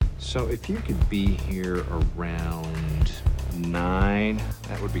So if you could be here around 9,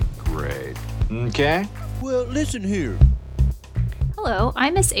 that would be great. Okay? Well, listen here. Hello,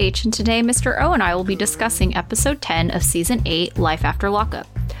 I'm Miss H, and today Mr. O and I will be discussing episode 10 of season 8, Life After Lockup.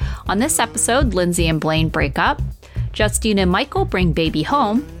 On this episode, Lindsay and Blaine break up, Justine and Michael bring baby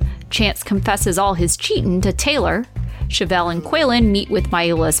home, Chance confesses all his cheating to Taylor, Chevelle and Quaylen meet with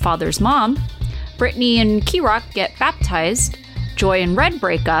Maela's father's mom, Brittany and Kirok get baptized, Joy and Red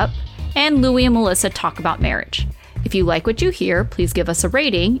break up, and Louie and Melissa talk about marriage. If you like what you hear, please give us a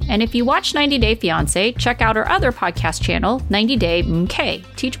rating, and if you watch 90 Day Fiancé, check out our other podcast channel, 90 Day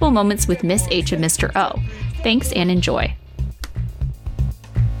MK, Teachable Moments with Miss H and Mr. O. Thanks and enjoy.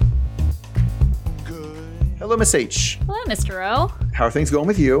 Hello, Miss H. Hello, Mr. O. How are things going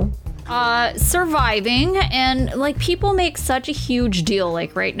with you? Surviving, and like people make such a huge deal.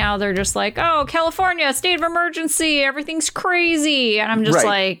 Like right now they're just like, oh, California, state of emergency, everything's crazy. And I'm just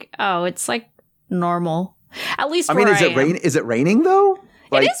like, oh, it's like normal. At least where is it raining though?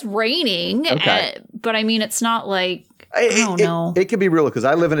 Like, it is raining, okay. But I mean, it's not like, I don't know. It can be real because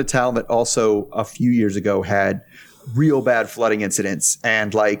I live in a town that also a few years ago had real bad flooding incidents,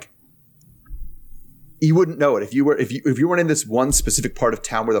 and like, you wouldn't know it if you weren't in this one specific part of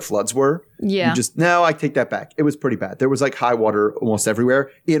town where the floods were. Yeah. No, I take that back. It was pretty bad. There was like high water almost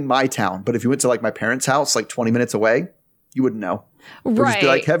everywhere in my town. But if you went to like my parents' house, like 20 minutes away, you wouldn't know. It would just be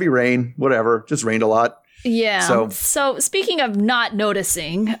like heavy rain, whatever. Just rained a lot. Yeah. So speaking of not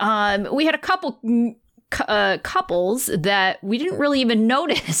noticing, we had a couple couples that we didn't really even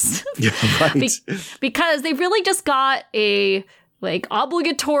notice. Yeah, right. Because they really just got a like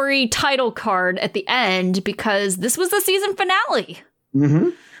obligatory title card at the end because this was the season finale. Mm-hmm.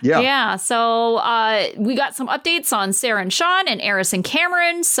 Yeah. Yeah. So we got some updates on Sarah and Sean and Eris and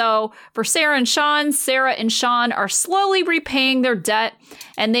Cameron. So for Sarah and Sean are slowly repaying their debt,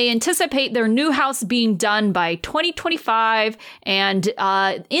 and they anticipate their new house being done by 2025. And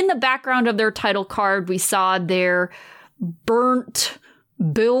in the background of their title card, we saw their burnt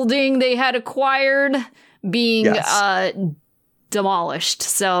building they had acquired being demolished.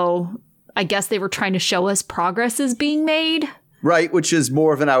 So I guess they were trying to show us progress is being made. Right, which is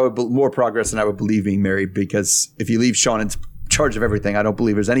more progress than I would believe being married, because if you leave Sean in charge of everything, I don't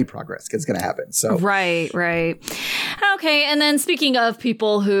believe there's any progress that's going to happen. So right. Okay, and then speaking of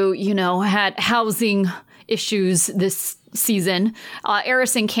people who, had housing issues this season,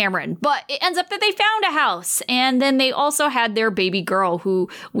 Eris and Cameron. But it ends up that they found a house, and then they also had their baby girl who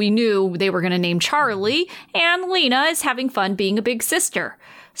we knew they were going to name Charlie, and Lena is having fun being a big sister.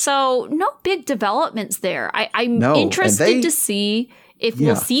 So no big developments there. I'm interested to see if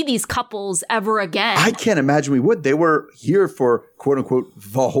we'll see these couples ever again. I can't imagine we would. They were here for quote unquote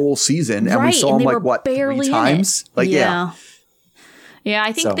the whole season, and we saw them like what, 3 times? Like Yeah,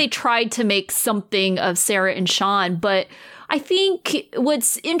 I think they tried to make something of Sarah and Sean, but I think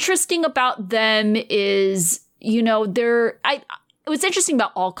what's interesting about them is, what's interesting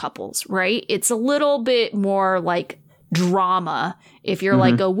about all couples, right? It's a little bit more like drama. If you're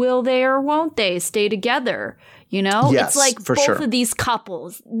like, will they or won't they stay together? Yes, it's like both sure. of these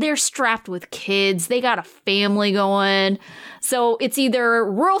couples, they're strapped with kids. They got a family going. So it's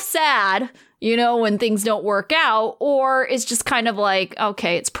either real sad, when things don't work out, or it's just kind of like,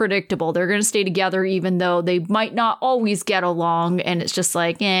 okay, it's predictable. They're going to stay together even though they might not always get along. And it's just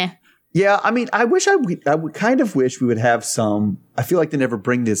like, eh. Yeah, I mean, I would kind of wish we would have some, I feel like they never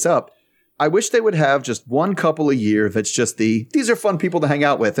bring this up. I wish they would have just one couple a year that's just these are fun people to hang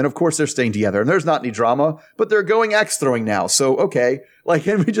out with. And of course they're staying together and there's not any drama, but they're going axe throwing now. So, okay. Like,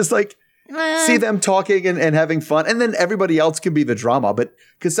 and we just like see them talking and having fun. And then everybody else can be the drama. But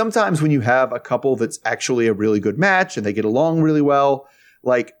because sometimes when you have a couple that's actually a really good match and they get along really well,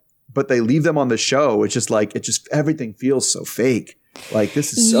 like, but they leave them on the show, it's just like, everything feels so fake. Like,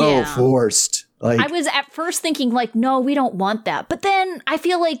 this is so forced. Like, I was at first thinking like, no, we don't want that. But then I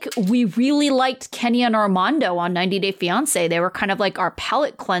feel like we really liked Kenya and Armando on 90 Day Fiancé. They were kind of like our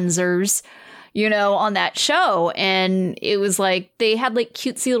palate cleansers, on that show. And it was like they had like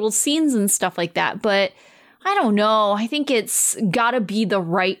cutesy little scenes and stuff like that. But I don't know. I think it's got to be the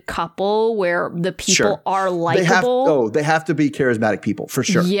right couple where the people are likable. They have to be charismatic people for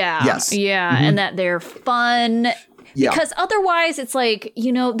sure. Yeah. Yes. Yeah. Mm-hmm. And that they're fun. Yeah. Because otherwise it's like,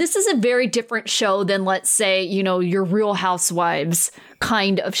 this is a very different show than, let's say, your Real Housewives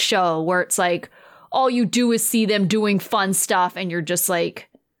kind of show where it's like all you do is see them doing fun stuff and you're just like,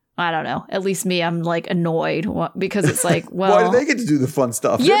 I don't know. At least me, I'm like annoyed because it's like, well. Why do they get to do the fun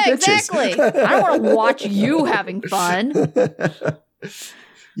stuff? Yeah, exactly. I don't want to watch you having fun.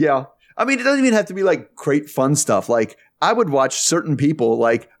 Yeah. I mean, it doesn't even have to be like great fun stuff. Like, I would watch certain people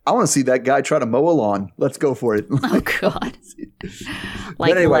like, I want to see that guy try to mow a lawn. Let's go for it. Oh, God.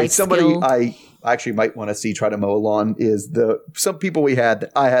 But anyway, somebody I actually might want to see try to mow a lawn is some people I had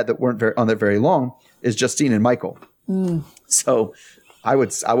that weren't on there very long is Justine and Michael. So I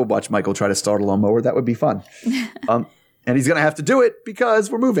would watch Michael try to start a lawnmower. That would be fun. And he's going to have to do it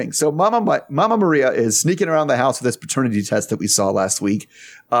because we're moving. So Mama Maria is sneaking around the house with this paternity test that we saw last week.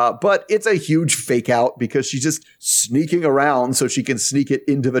 But it's a huge fake out because she's just sneaking around so she can sneak it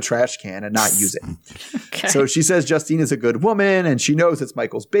into the trash can and not use it. Okay. So she says Justine is a good woman and she knows it's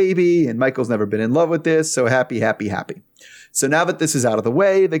Michael's baby and Michael's never been in love with this. So happy, happy, happy. So now that this is out of the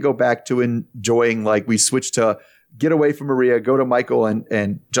way, they go back to enjoying, like we switch to get away from Maria, go to Michael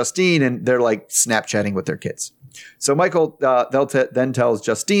and Justine, and they're like Snapchatting with their kids. So Michael then tells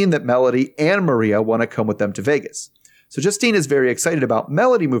Justine that Melody and Maria want to come with them to Vegas. So Justine is very excited about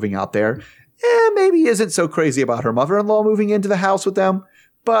Melody moving out there. Maybe isn't so crazy about her mother-in-law moving into the house with them,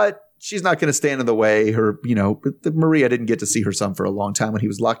 but she's not going to stand in the way. Maria didn't get to see her son for a long time when he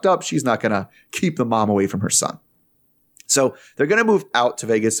was locked up. She's not going to keep the mom away from her son. So they're going to move out to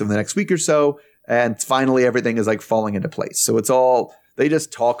Vegas in the next week or so. And finally, everything is like falling into place. So they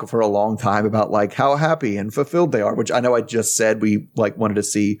just talk for a long time about like how happy and fulfilled they are, which I know I just said we like wanted to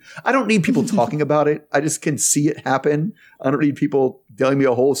see. I don't need people talking about it. I just can see it happen. I don't need people telling me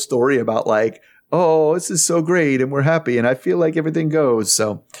a whole story about like, oh, this is so great and we're happy and I feel like everything goes.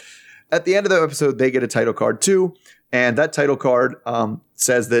 So at the end of the episode, they get a title card too. And that title card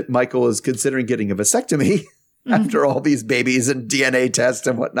says that Michael is considering getting a vasectomy after all these babies and DNA tests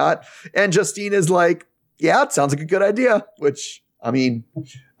and whatnot. And Justine is like, yeah, it sounds like a good idea, which I mean,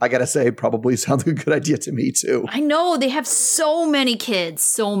 I got to say, probably sounds like a good idea to me, too. I know. They have so many kids,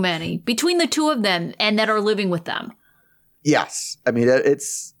 so many, between the two of them and that are living with them. Yes. I mean,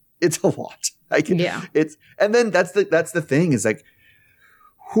 it's a lot. And then that's the thing is like,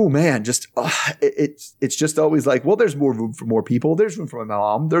 oh, man, it's just always like, well, there's more room for more people. There's room for my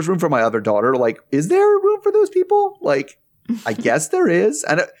mom. There's room for my other daughter. Like, is there room for those people? Like, I guess there is.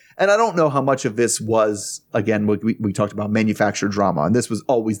 And I don't know how much of this was, again, we talked about manufactured drama, and this was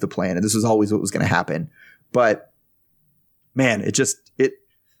always the plan, and this was always what was going to happen. But man, it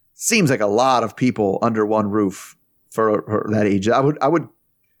seems like a lot of people under one roof for that age. I would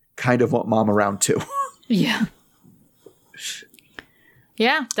kind of want mom around too. Yeah.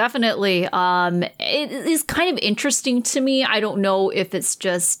 Yeah, definitely. It is kind of interesting to me. I don't know if it's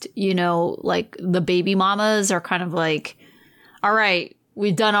just, like the baby mamas are kind of like, all right,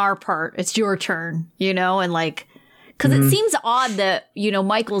 we've done our part. It's your turn, and like, because it seems odd that,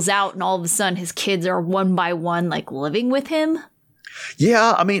 Michael's out and all of a sudden his kids are one by one, like living with him.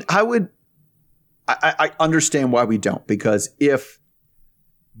 Yeah. I mean, I understand why we don't, because if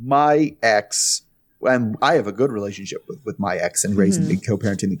my ex, and I have a good relationship with my ex and raising and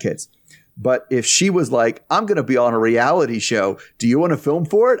co-parenting the kids. But if she was like, I'm going to be on a reality show, do you want to film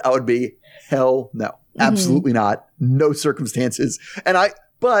for it? I would be, hell no. Absolutely not. No circumstances.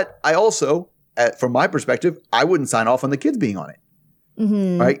 But I also, from my perspective, I wouldn't sign off on the kids being on it.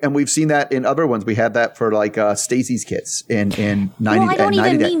 Right. And we've seen that in other ones. We had that for like Stacey's kids in 90 Well, I don't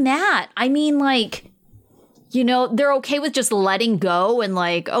even mean that. I mean like, they're okay with just letting go and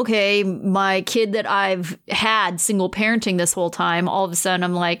like, okay, my kid that I've had single parenting this whole time, all of a sudden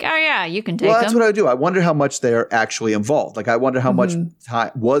I'm like, oh yeah, you can take them. Well, that's what I do. I wonder how much they're actually involved. Like I wonder how much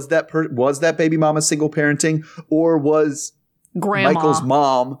time was that baby mama single parenting, or was Grandma. Michael's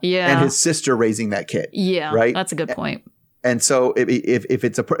mom and his sister raising that kid? Yeah, right. That's a good point. And so if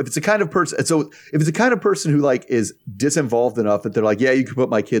it's a kind of person who like is disinvolved enough that they're like, yeah, you can put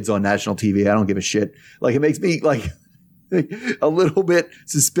my kids on national TV. I don't give a shit. Like it makes me like a little bit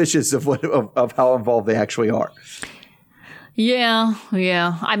suspicious of how involved they actually are. Yeah.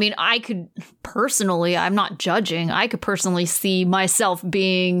 I mean, I could personally, I'm not judging. I could personally see myself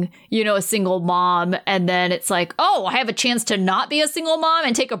being, a single mom. And then it's like, oh, I have a chance to not be a single mom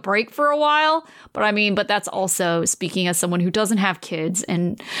and take a break for a while. But that's also speaking as someone who doesn't have kids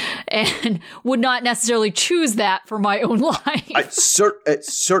and would not necessarily choose that for my own life.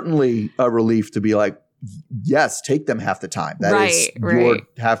 It's certainly a relief to be like, yes, take them half the time. That is your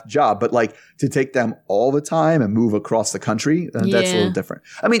half job. But like to take them all the time and move across the country, that's a little different.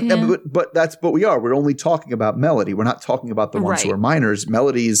 I mean, but that's what we are. We're only talking about Melody. We're not talking about the ones who are minors.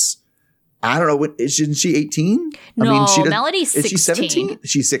 Melody's, I don't know, isn't she 18? No, I mean, Melody's 16. Is she 17?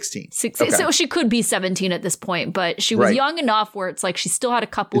 She's 16. 16. Okay. So she could be 17 at this point, but she was young enough where it's like she still had a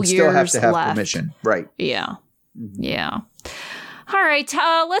couple years still have to have left. Permission. Right. Yeah. Yeah. All right,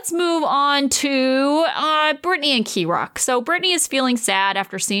 let's move on to Brittany and Keyrock. So Brittany is feeling sad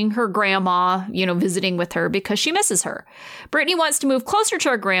after seeing her grandma, visiting with her because she misses her. Brittany wants to move closer to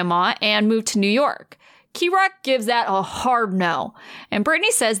her grandma and move to New York. Keyrock gives that a hard no. And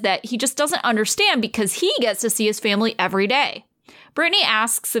Brittany says that he just doesn't understand because he gets to see his family every day. Brittany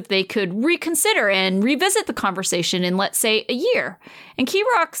asks if they could reconsider and revisit the conversation in, let's say, a year. And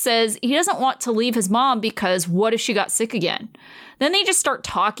Keyrock says he doesn't want to leave his mom because what if she got sick again? Then they just start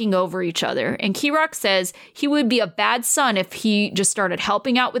talking over each other. And Keyrock says he would be a bad son if he just started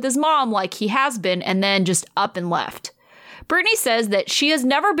helping out with his mom like he has been and then just up and left. Brittany says that she has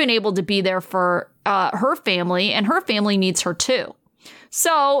never been able to be there for her family, and her family needs her too.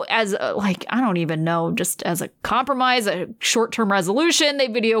 So as I don't even know, just as a compromise, a short-term resolution, they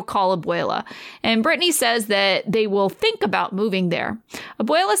video call Abuela. And Brittany says that they will think about moving there.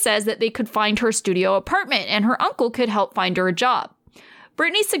 Abuela says that they could find her a studio apartment and her uncle could help find her a job.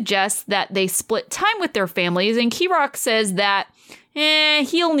 Brittany suggests that they split time with their families, and Keyrock says that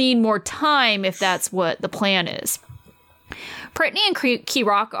he'll need more time if that's what the plan is. Brittany and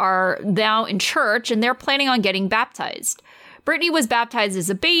Keyrock are now in church and they're planning on getting baptized. Brittany was baptized as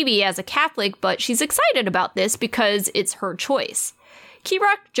a baby as a Catholic, but she's excited about this because it's her choice.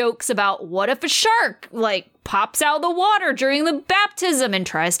 Keyrock jokes about what if a shark, pops out of the water during the baptism and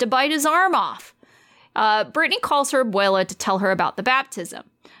tries to bite his arm off. Brittany calls her abuela to tell her about the baptism.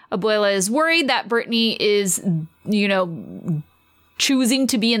 Abuela is worried that Brittany is, choosing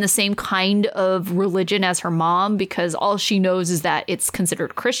to be in the same kind of religion as her mom because all she knows is that it's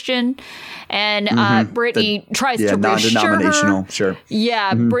considered Christian. And Brittany tries to reassure her. Sure.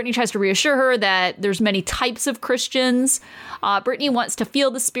 Yeah, Brittany tries to reassure her that there's many types of Christians. Brittany wants to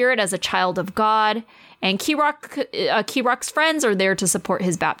feel the spirit as a child of God. And Keyrock's friends are there to support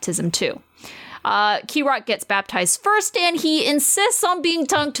his baptism too. Keyrock gets baptized first, and he insists on being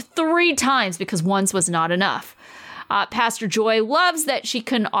dunked 3 times because once was not enough. Pastor Joy loves that she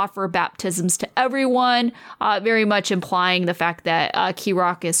can offer baptisms to everyone, very much implying the fact that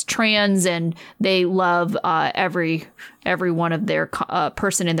Keyrock is trans and they love every one of their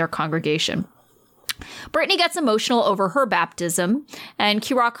person in their congregation. Brittany gets emotional over her baptism, and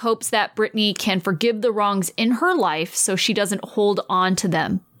Keyrock hopes that Brittany can forgive the wrongs in her life so she doesn't hold on to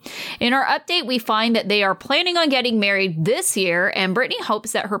them. In our update, we find that they are planning on getting married this year, and Brittany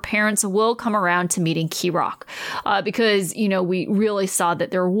hopes that her parents will come around to meeting Keyrock because, we really saw that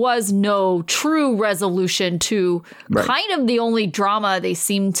there was no true resolution to kind of the only drama they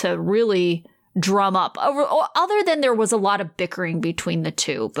seemed to really drum up, other than there was a lot of bickering between the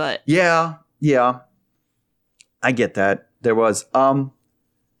two. But yeah, I get that. There was there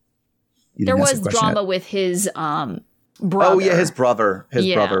was drama with his brother. Oh, yeah, his brother,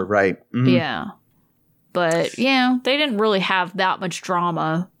 right. Mm-hmm. Yeah. But, they didn't really have that much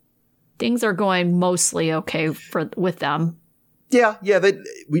drama. Things are going mostly okay with them. Yeah,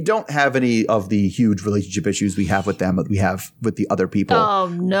 we don't have any of the huge relationship issues we have with them that we have with the other people. Oh,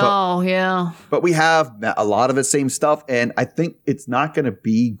 no, But we have a lot of the same stuff, and I think it's not going to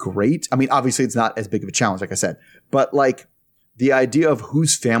be great. I mean, obviously, it's not as big of a challenge, like I said. But, the idea of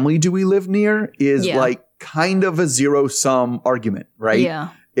whose family do we live near is, kind of a zero-sum argument, right? Yeah.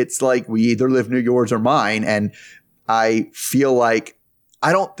 It's we either live near yours or mine, and I feel like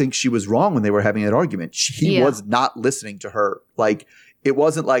I don't think she was wrong when they were having that argument. He was not listening to her. It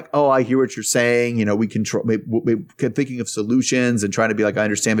wasn't oh, I hear what you're saying. We kept thinking of solutions and trying to be I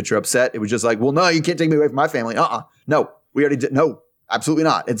understand that you're upset. It was just well, no, you can't take me away from my family. No, we already did. No, absolutely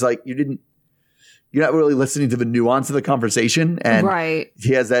not. It's you're not really listening to the nuance of the conversation. And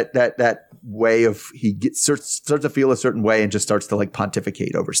he has that way of starts to feel a certain way and just starts to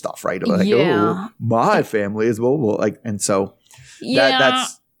pontificate over stuff, right? Oh, my family is and so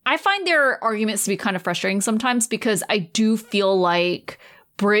that's. I find their arguments to be kind of frustrating sometimes because I do feel like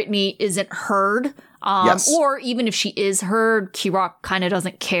Brittany isn't heard. Or even if she is heard, Keyrock kind of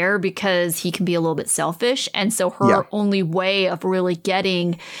doesn't care because he can be a little bit selfish. And so her only way of really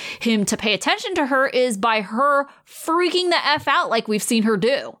getting him to pay attention to her is by her freaking the F out like we've seen her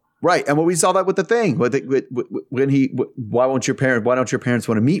do. Right. And we saw that with the thing why don't your parents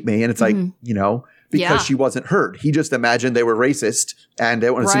want to meet me? And it's because she wasn't heard. He just imagined they were racist and they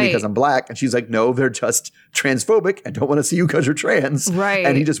don't want to see me because I'm black. And she's no, they're just transphobic and don't want to see you because you're trans. Right.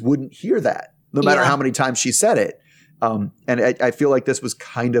 And he just wouldn't hear that no matter how many times she said it. And I feel like this was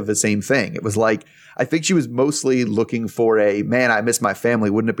kind of the same thing. It was I think she was mostly looking for man, I miss my family.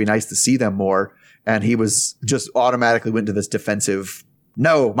 Wouldn't it be nice to see them more? And he was just automatically went to this defensive,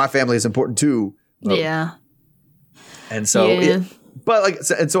 no, my family is important too. Yeah. And so,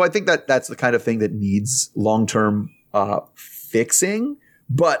 so I think that's the kind of thing that needs long-term fixing.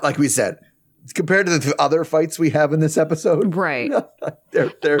 But like we said, compared to the other fights we have in this episode. Right.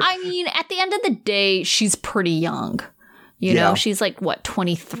 they're I mean, at the end of the day, she's pretty young. You know, she's like, what,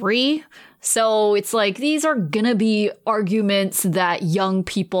 23? So it's like, these are going to be arguments that young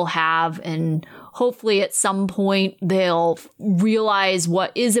people have. And hopefully at some point they'll realize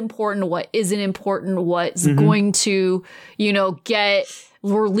what is important, what isn't important, what's going to, you know, get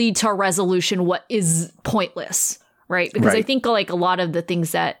or lead to a resolution, what is pointless. Right. Because I think like a lot of the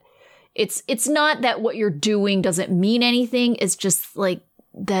things that it's not that what you're doing doesn't mean anything. It's just like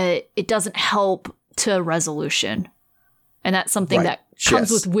that it doesn't help to a resolution. And that's something that comes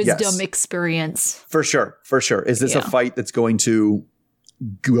with wisdom, experience. For sure. For sure. Is this a fight that's going to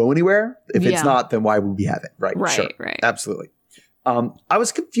go anywhere? If it's not, then why would we have it? Right. Sure. Right. Absolutely. I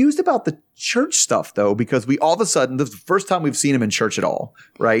was confused about the church stuff, though, because we all of a sudden, this is the first time we've seen him in church at all.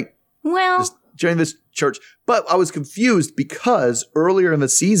 Right. Well, during this church. But I was confused because earlier in the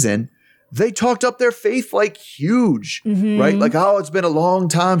season, they talked up their faith like huge, right? Like, oh, it's been a long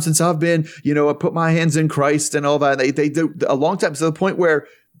time since I've been, you know, I put my hands in Christ and all that. They do a long time. To the point where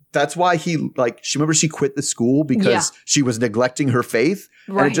that's why she quit the school because she was neglecting her faith.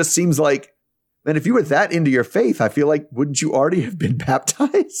 Right. And it just seems like, man, if you were that into your faith, I feel like, wouldn't you already have been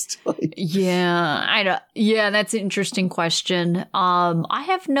baptized? Yeah, that's an interesting question. I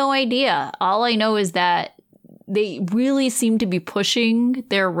have no idea. All I know is that they really seem to be pushing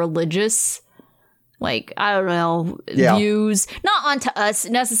their religious, like, I don't know, views, not onto us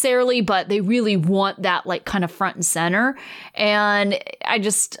necessarily, but they really want that like kind of front and center. And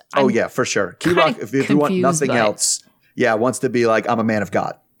yeah, for sure. Key Rock, if you want nothing else, wants to be like, I'm a man of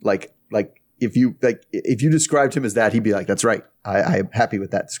God. Like if you described him as that, he'd be like, that's right. I'm happy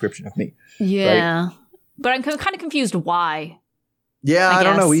with that description of me. Yeah. Right? But I'm kind of confused why. Yeah, I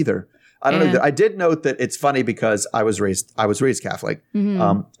don't know either. I don't know. I did note that it's funny because I was raised Catholic.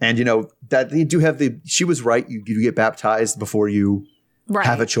 And you know, that you do have she was right. You get baptized before you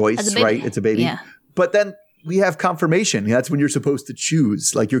have a choice, right? It's a baby. Yeah. But then we have confirmation. That's when you're supposed to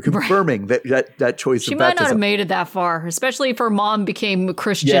choose. Like you're confirming that choice she of baptism. She might not have made it that far, especially if her mom became a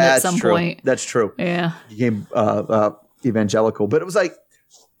Christian at some point. That's true. Yeah. Became evangelical. But it was like,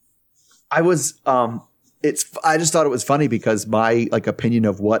 I just thought it was funny because my like opinion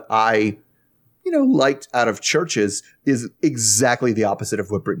of what I, you know, liked out of churches is exactly the opposite of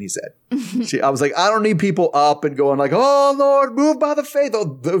what Brittany said. I was like, I don't need people up and going like, oh Lord, move by the faith.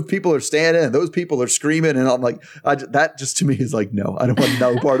 Oh, those people are standing and those people are screaming. And I'm like, that just to me is like, no, I don't want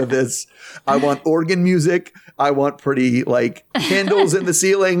no part of this. I want organ music. I want pretty like candles in the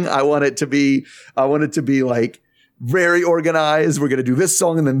ceiling. I want it to be like, very organized. We're going to do this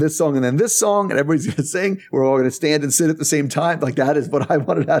song and then this song and then this song, and everybody's going to sing. We're all going to stand and sit at the same time. Like that is what I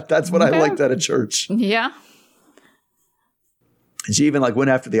wanted. That's what I liked out of church. Yeah. And she even like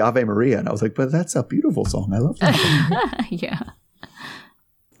went after the Ave Maria, and I was like, "But that's a beautiful song. I love that." Yeah.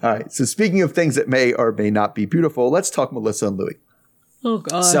 All right. So speaking of things that may or may not be beautiful, let's talk Melissa and Louis. Oh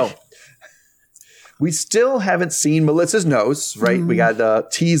God. So we still haven't seen Melissa's nose, right? We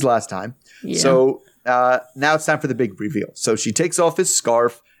got teased last time. Yeah. So. Now it's time for the big reveal. So she takes off his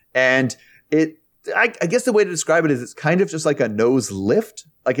scarf and I guess the way to describe it is it's kind of just like a nose lift.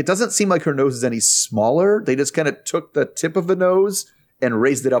 Like it doesn't seem like her nose is any smaller. They just kind of took the tip of the nose and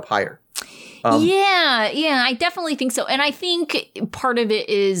raised it up higher. Yeah, I definitely think so. And I think part of it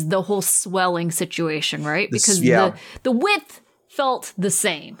is the whole swelling situation, right? Because the width felt the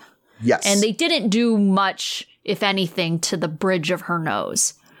same. Yes. And they didn't do much, if anything, to the bridge of her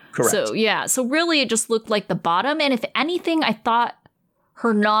nose. Correct. So really it just looked like the bottom. And if anything, I thought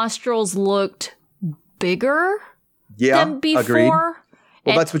her nostrils looked bigger than before. Agreed.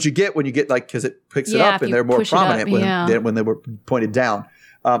 Well, that's what you get when you get like, because it picks it up and they're more prominent when they were pointed down.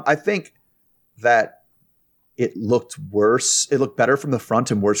 I think that it looked worse. It looked better from the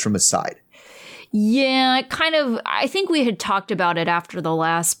front and worse from the side. Yeah, I think we had talked about it after the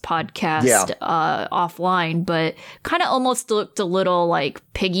last podcast offline, but kind of almost looked a little like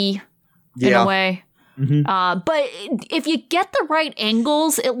piggy in a way. But if you get the right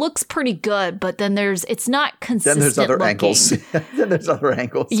angles, it looks pretty good, but then it's not consistent. Then there's other looking. angles. Then there's other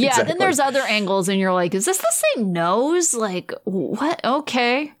angles. Yeah, exactly. Then there's other angles and you're like, is this the same nose? Like, what?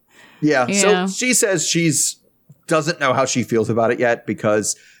 Okay. Yeah. So she says doesn't know how she feels about it yet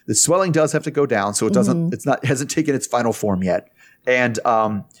because the swelling does have to go down. So it hasn't taken its final form yet. And,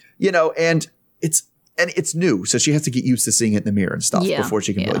 and it's new. So she has to get used to seeing it in the mirror and stuff before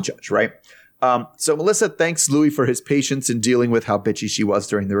she can really judge. Right. So Melissa thanks Louis for his patience in dealing with how bitchy she was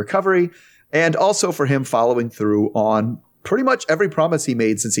during the recovery and also for him following through on pretty much every promise he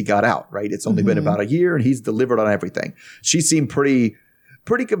made since he got out, right? It's only been about a year and he's delivered on everything. She seemed pretty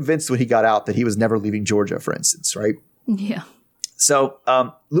convinced when he got out that he was never leaving Georgia, for instance, right? Yeah. So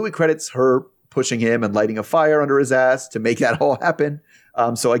Louis credits her pushing him and lighting a fire under his ass to make that all happen.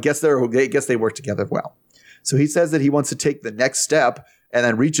 So I guess they work together well. So he says that he wants to take the next step and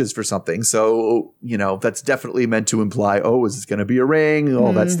then reaches for something. So, that's definitely meant to imply, is this going to be a ring?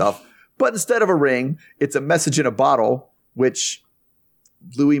 All that stuff. But instead of a ring, it's a message in a bottle, which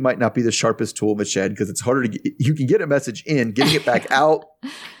Louis might not be the sharpest tool in the shed because it's harder to get. You can get a message in, getting it back out, a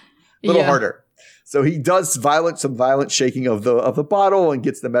little harder. So he does some violent shaking of the bottle and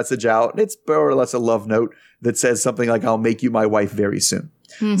gets the message out. And it's more or less a love note that says something like, I'll make you my wife very soon.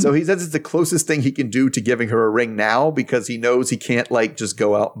 So he says it's the closest thing he can do to giving her a ring now because he knows he can't just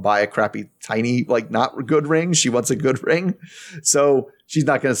go out and buy a crappy, tiny, not good ring. She wants a good ring. So she's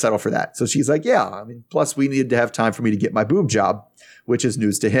not going to settle for that. So she's like, yeah, plus we needed to have time for me to get my boob job, which is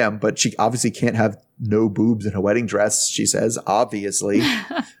news to him. But she obviously can't have no boobs in a wedding dress, she says, obviously.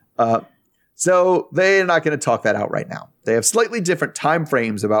 So they're not going to talk that out right now. They have slightly different time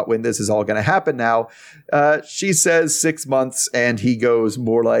frames about when this is all going to happen now. She says 6 months, and he goes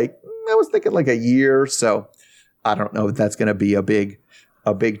more like, I was thinking like a year. So I don't know if that's going to be a big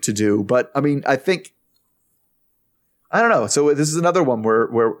to-do. But, I don't know. So this is another one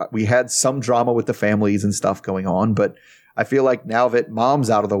where we had some drama with the families and stuff going on. But I feel like now that mom's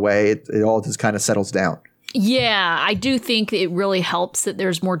out of the way, it all just kind of settles down. Yeah, I do think it really helps that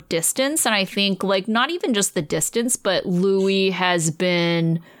there's more distance. And I think not even just the distance, but Louis has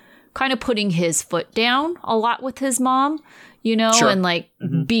been kind of putting his foot down a lot with his mom, Sure.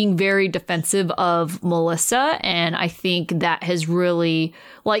 and being very defensive of Melissa. And I think that has really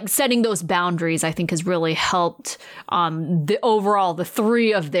setting those boundaries, I think has really helped the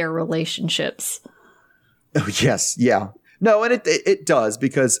three of their relationships. Oh, yes. Yeah. No, and it does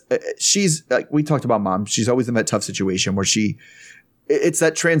because she's we talked about mom. She's always in that tough situation where it's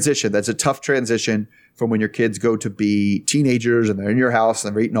that transition. That's a tough transition from when your kids go to be teenagers and they're in your house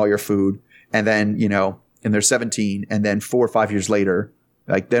and they're eating all your food. And then, and they're 17 and then 4 or 5 years later,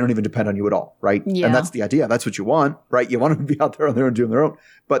 they don't even depend on you at all. Right. Yeah. And that's the idea. That's what you want. Right. You want them to be out there on their own doing their own.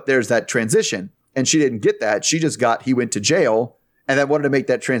 But there's that transition. And she didn't get that. She just he went to jail. And then wanted to make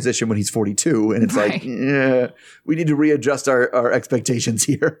that transition when he's 42. And it's we need to readjust our expectations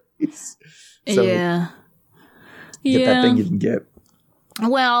here. So yeah. Get that thing you can get.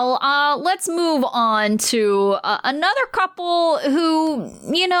 Well, let's move on to another couple who,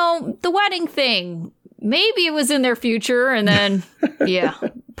 the wedding thing, maybe it was in their future. And then,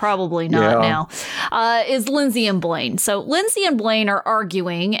 probably not now, is Lindsay and Blaine. So Lindsay and Blaine are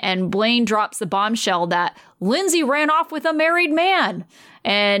arguing and Blaine drops the bombshell that Lindsay ran off with a married man.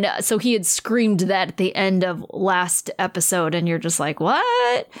 And so he had screamed that at the end of last episode. And you're just like,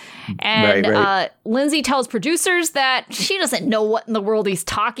 what? And right. Lindsay tells producers that she doesn't know what in the world he's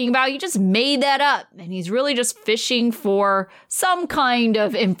talking about. He just made that up. And he's really just fishing for some kind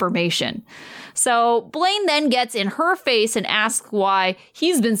of information. So Blaine then gets in her face and asks why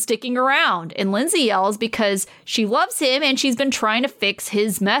he's been sticking around. And Lindsay yells because she loves him and she's been trying to fix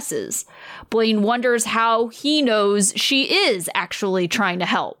his messes. Blaine wonders how he knows she is actually trying to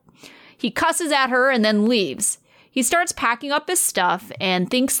help. He cusses at her and then leaves. He starts packing up his stuff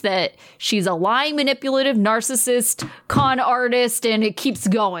and thinks that she's a lying, manipulative, narcissist, con artist, and it keeps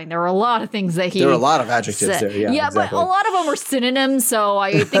going. There are a lot of things that there are a lot of adjectives said. there. Yeah, exactly. But a lot of them were synonyms, so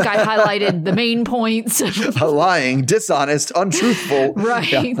I think I highlighted the main points. Lying, dishonest, untruthful.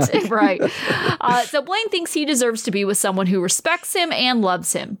 Right, right. So Blaine thinks he deserves to be with someone who respects him and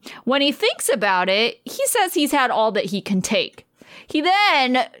loves him. When he thinks about it, he says he's had all that he can take. He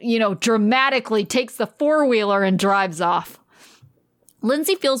then, dramatically takes the four-wheeler and drives off.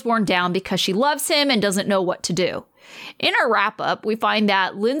 Lindsay feels worn down because she loves him and doesn't know what to do. In our wrap-up, we find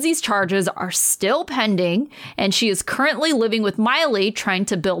that Lindsay's charges are still pending, and she is currently living with Miley, trying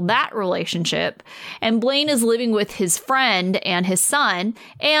to build that relationship. And Blaine is living with his friend and his son,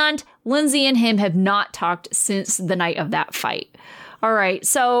 and Lindsay and him have not talked since the night of that fight. All right,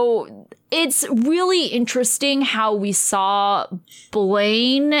 so it's really interesting how we saw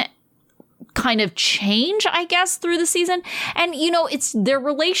Blaine kind of change, I guess, through the season. And, it's their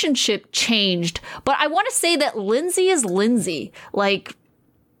relationship changed. But I want to say that Lindsay is Lindsay. I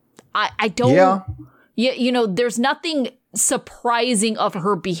don't... Yeah. There's nothing surprising of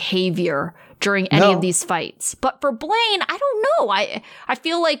her behavior during any of these fights. But for Blaine, I don't know. I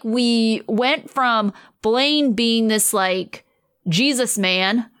feel like we went from Blaine being this, Jesus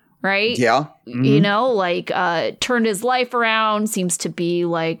man, right? Yeah. Mm-hmm. Turned his life around, seems to be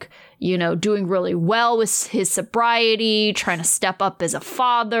doing really well with his sobriety, trying to step up as a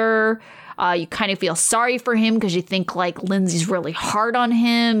father. You kind of feel sorry for him because you think like Lindsay's really hard on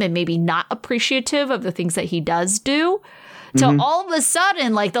him and maybe not appreciative of the things that he does do. Till all of a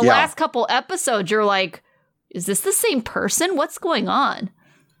sudden, like the last couple episodes, you're like, is this the same person? What's going on?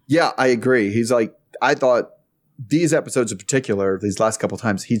 Yeah, I agree. He's like, I thought these episodes in particular, these last couple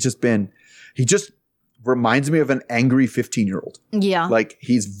times, he just reminds me of an angry 15-year-old. Yeah. Like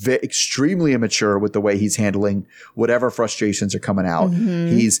he's extremely immature with the way he's handling whatever frustrations are coming out.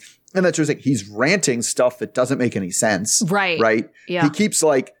 And that's what I'm saying. He's ranting stuff that doesn't make any sense. Right. Right. Yeah. He keeps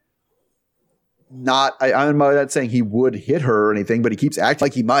like I'm not saying he would hit her or anything, but he keeps acting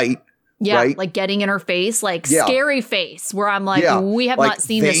like he might. Yeah. Right? Like getting in her face, like scary face where I'm like, we have like not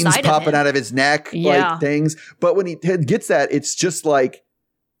seen this veins side popping of him. out of his neck, like things. But when he gets that, it's just like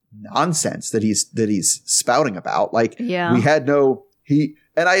nonsense that he's spouting about. Like we had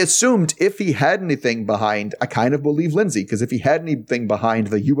and I assumed if he had anything behind, I kind of believe Lindsay, because if he had anything behind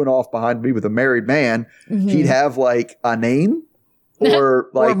the you went off behind me with a married man, he'd have like a name or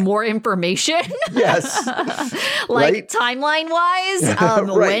like or more information. Yes. Like timeline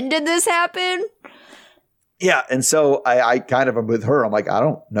wise, when did this happen? Yeah. And so I kind of am with her. I'm like, I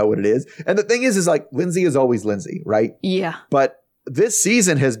don't know what it is. And the thing is like Lindsay is always Lindsay, right? Yeah. But this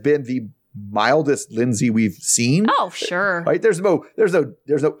season has been the mildest Lindsay we've seen. Oh, sure. Right? There's no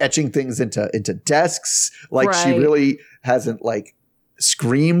etching things into desks. Like she really hasn't like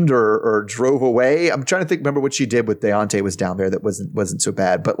screamed or drove away. I'm trying to remember what she did with Deontay was down there that wasn't so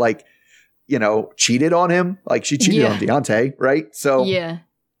bad. But like, cheated on him. Like she cheated on Deontay, right? So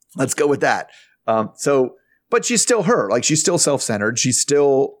let's go with that. But she's still her. Like she's still self-centered. She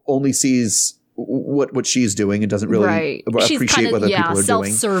still only sees what she's doing and doesn't really appreciate what other people are doing.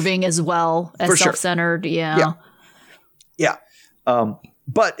 Self-serving as well as self-centered. Yeah.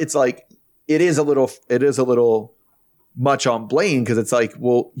 But it's like it is a little much on Blaine because it's like,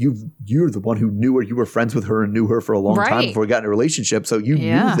 well, you're the one who knew her. You were friends with her and knew her for a long time before we got in a relationship. So you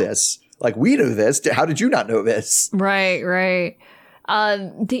knew this. Like we knew this. How did you not know this? Right.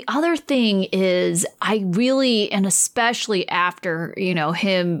 The other thing is I really, and especially after,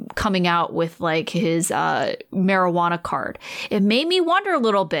 him coming out with like his marijuana card, it made me wonder a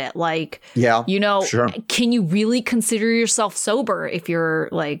little bit like, can you really consider yourself sober if you're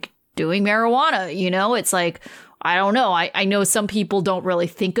like doing marijuana? It's like, I don't know. I know some people don't really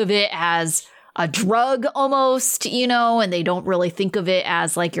think of it as a drug almost, and they don't really think of it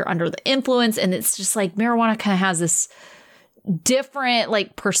as like you're under the influence. And it's just like marijuana kind of has this different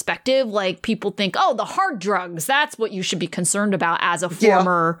like perspective. Like people think, oh, the hard drugs, that's what you should be concerned about as a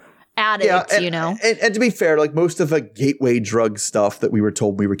former addict, And to be fair, like most of the gateway drug stuff that we were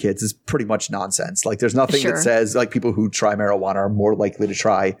told when we were kids is pretty much nonsense. Like there's nothing that says like people who try marijuana are more likely to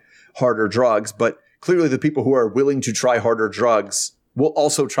try harder drugs, but clearly the people who are willing to try harder drugs will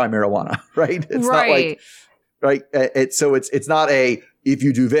also try marijuana, right? It's not like, right. It's not if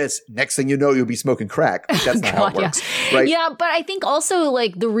you do this, next thing you know, you'll be smoking crack. Like, that's not how it works. Right. Yeah. But I think also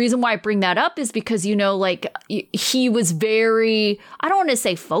like the reason why I bring that up is because, like he was very, I don't want to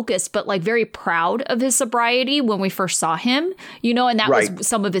say focused, but like very proud of his sobriety when we first saw him, and that was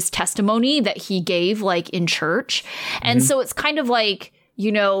some of his testimony that he gave like in church. And so it's kind of like,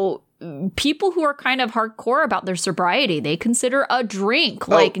 people who are kind of hardcore about their sobriety, they consider a drink,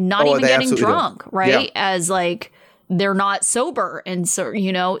 like not even getting drunk, right? As like, they're not sober. And so,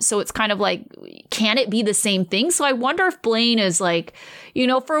 so it's kind of like, can it be the same thing? So I wonder if Blaine is like,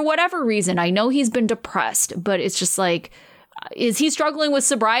 for whatever reason, I know he's been depressed, but it's just like, is he struggling with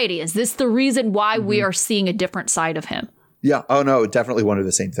sobriety? Is this the reason why we are seeing a different side of him? Yeah. Oh, no, definitely wondered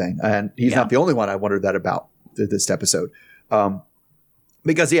the same thing. And he's not the only one I wondered that about this episode.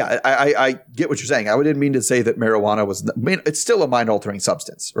 Because, I get what you're saying. I didn't mean to say that marijuana it's still a mind-altering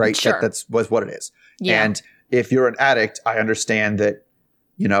substance, right? Sure. That's what it is. Yeah. And if you're an addict, I understand that,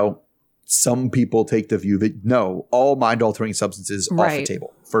 some people take the view that no, all mind-altering substances off the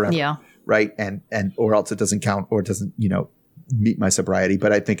table forever. Yeah. Right. And or else it doesn't count or it doesn't, meet my sobriety.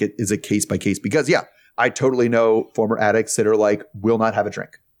 But I think it is a case by case because, I totally know former addicts that are like, will not have a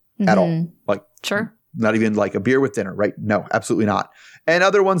drink at all. Like, not even like a beer with dinner, right? No, absolutely not. And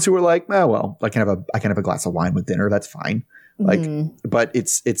other ones who are like, well, I can have a glass of wine with dinner. That's fine. Like, but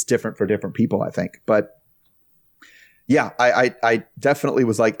it's different for different people, I think. But yeah, I definitely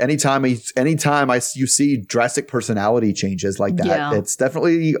was like, anytime you see drastic personality changes like that, it's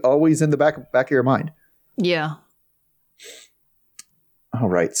definitely always in the back of your mind. Yeah. All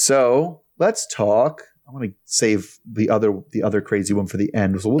right. So let's talk. I want to save the other crazy one for the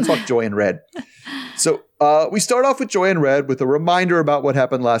end. So we'll talk Joy and Red. So we start off with Joy and Red with a reminder about what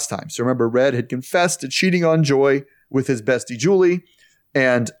happened last time. So remember, Red had confessed to cheating on Joy with his bestie Julie.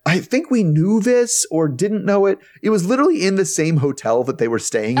 And I think we knew this or didn't know it. It was literally in the same hotel that they were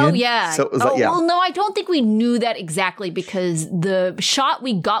staying in. Oh, yeah. So it was Well, no, I don't think we knew that exactly because the shot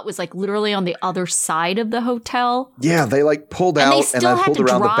we got was like literally on the other side of the hotel. Yeah, they like pulled out and then pulled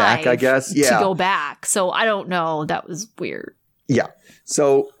around the back, I guess. Yeah. To go back. So I don't know. That was weird. Yeah.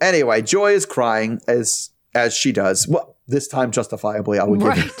 So anyway, Joy is crying as she does. Well, this time justifiably, I would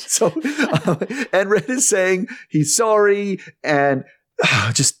give it. So, and Red is saying he's sorry and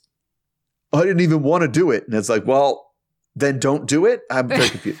I didn't even want to do it. And it's like, well, then don't do it. I'm very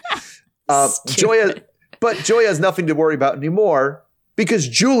confused. Joy has nothing to worry about anymore because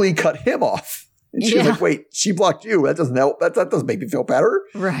Julie cut him off. And she's like, wait, she blocked you. That doesn't help. That doesn't make me feel better.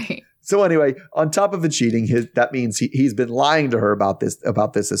 Right. So anyway, on top of the cheating, that means he's been lying to her about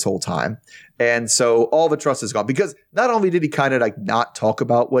this whole time. And so all the trust is gone because not only did he kind of like not talk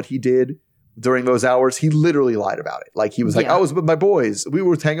about what he did during those hours, he literally lied about it. Like he was like, I was with my boys. We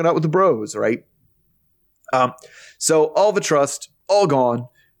were hanging out with the bros, right? So all the trust, all gone.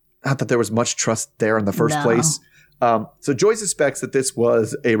 Not that there was much trust there in the first place. So Joy suspects that this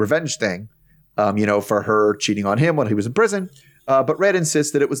was a revenge thing, for her cheating on him when he was in prison. But Red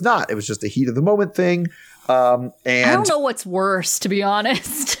insists that it was not. It was just a heat of the moment thing. And I don't know what's worse, to be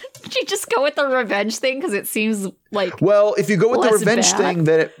honest. Did you just go with the revenge thing? Because it seems like well, if you go with the revenge bad thing,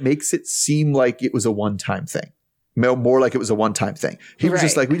 then it makes it seem like it was a one-time thing. More like it was a one-time thing. He was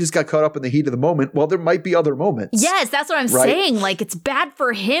just like, we just got caught up in the heat of the moment. Well, there might be other moments. Yes, that's what I'm saying. Like, it's bad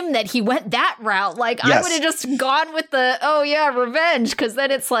for him that he went that route. Like, I would have just gone with the, revenge. Because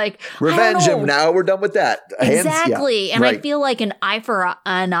then it's like, revenge, and now we're done with that. Exactly. And I feel like an eye for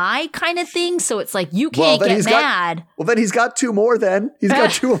an eye kind of thing. So it's like, you can't get mad. Then he's got two more then. He's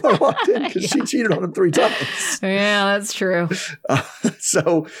got two more locked in because she cheated on him 3 times. Yeah, that's true.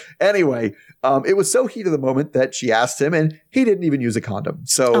 So anyway, it was so heat of the moment that she asked him and he didn't even use a condom.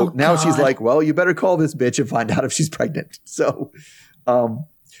 So now she's like, well, you better call this bitch and find out if she's pregnant. So,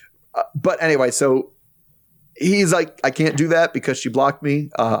 but anyway, so he's like, I can't do that because she blocked me.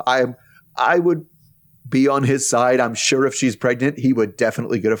 I would be on his side. I'm sure if she's pregnant, he would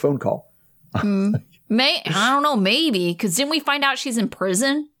definitely get a phone call. I don't know, maybe. Because didn't we find out she's in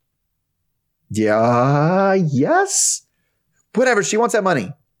prison? Yeah, yes. Whatever. She wants that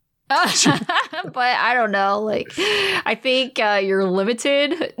money. But I don't know. Like, I think you're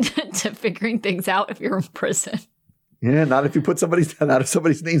limited to figuring things out if you're in prison. Yeah, not if you put somebody's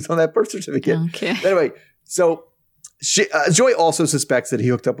names on that birth certificate. Okay. Anyway, so Joy also suspects that he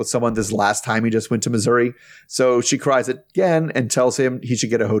hooked up with someone this last time he just went to Missouri. So she cries again and tells him he should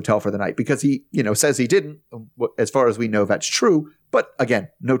get a hotel for the night because he, says he didn't. As far as we know, that's true. But again,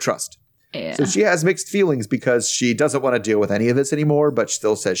 no trust. Yeah. So she has mixed feelings because she doesn't want to deal with any of this anymore, but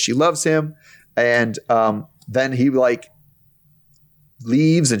still says she loves him. And then he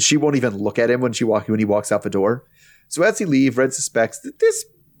leaves and she won't even look at him when he walks out the door. So as he leaves, Red suspects that this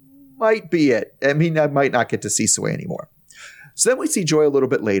might be it. I mean, I might not get to see Sway anymore. So then we see Joy a little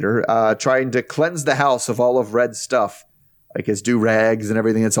bit later trying to cleanse the house of all of Red's stuff, like his do-rags and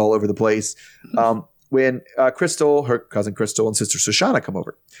everything that's all over the place. When Crystal, her cousin Crystal, and sister Shoshana come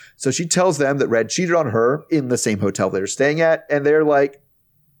over. So she tells them that Red cheated on her in the same hotel they're staying at. And they're like,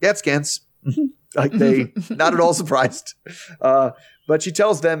 yeah, scans. Like they not at all surprised. But she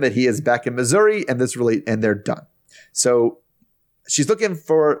tells them that he is back in Missouri and they're done. So she's looking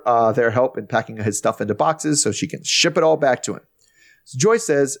for their help in packing his stuff into boxes so she can ship it all back to him. So Joy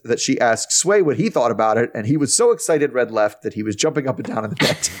says that she asked Sway what he thought about it, and he was so excited Red left that he was jumping up and down in the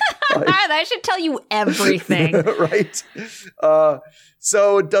bed. That should tell you everything. Right?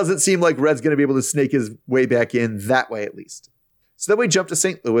 So it doesn't seem like Red's going to be able to snake his way back in that way, at least. So then we jump to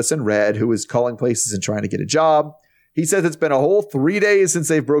St. Louis and Red, who is calling places and trying to get a job. He says it's been a whole 3 days since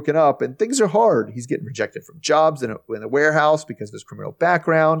they've broken up, and things are hard. He's getting rejected from jobs in a warehouse because of his criminal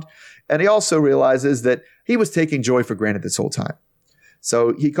background. And he also realizes that he was taking Joy for granted this whole time.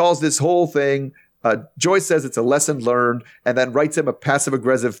 So he calls this whole thing, Joy says it's a lesson learned, and then writes him a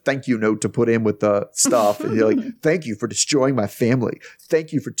passive-aggressive thank you note to put in with the stuff. And you're like, thank you for destroying my family.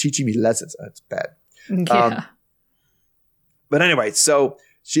 Thank you for teaching me lessons. That's bad. Yeah. But anyway, so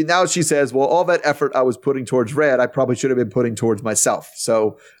she says, well, all that effort I was putting towards Red, I probably should have been putting towards myself.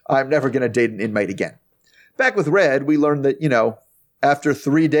 So I'm never going to date an inmate again. Back with Red, we learned that, after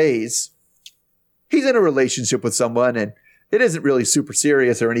 3 days, he's in a relationship with someone, and it isn't really super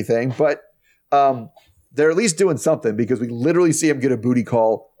serious or anything, but they're at least doing something because we literally see him get a booty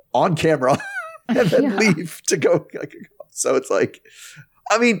call on camera and then leave to go. So it's like,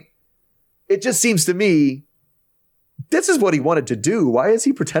 I mean, it just seems to me this is what he wanted to do. Why is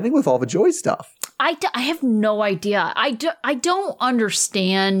he pretending with all the joy stuff? I have no idea. I don't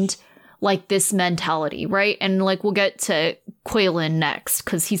understand like this mentality, right? And like we'll get to Quaylen next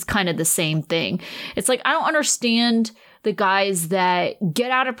because he's kind of the same thing. It's like I don't understand the guys that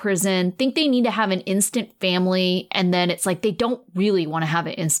get out of prison, think they need to have an instant family, and then it's like they don't really want to have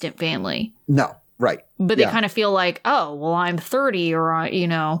an instant family. No, right. But they kind of feel like, oh, well, I'm 30 or, you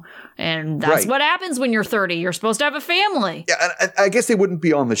know, and that's what happens when you're 30. You're supposed to have a family. Yeah, and I guess they wouldn't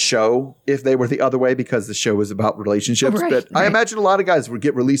be on the show if they were the other way because the show is about relationships. Right, but I imagine a lot of guys would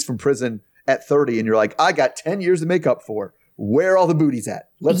get released from prison at 30 and you're like, I got 10 years to make up for. Where are all the booties at?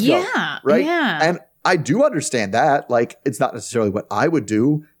 Let's go. Right? Yeah. And I do understand that. Like, it's not necessarily what I would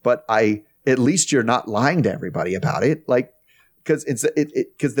do, but at least you're not lying to everybody about it. Like, because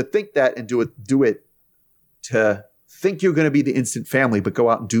to think that and do it to think you're going to be the instant family, but go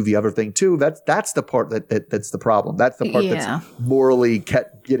out and do the other thing too. That's the part that's the problem. That's the part that's morally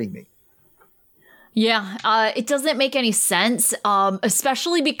kept getting me. Yeah, it doesn't make any sense,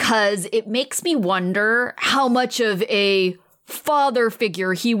 especially because it makes me wonder how much of a father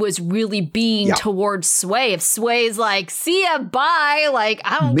figure he was really being towards Sway. If Sway's like, see ya, bye, like,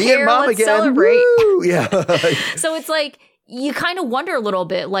 I don't care, let's again. Celebrate. Woo! Yeah. So it's like, you kind of wonder a little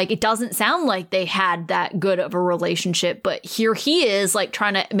bit, like, it doesn't sound like they had that good of a relationship, but here he is, like,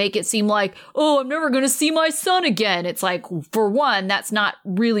 trying to make it seem like, oh, I'm never going to see my son again. It's like, for one, that's not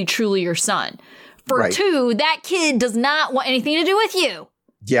really truly your son. For two, that kid does not want anything to do with you.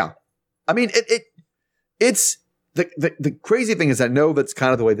 Yeah. I mean, it's the crazy thing is I know that's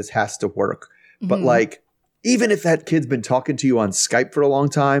kind of the way this has to work, but like, even if that kid's been talking to you on Skype for a long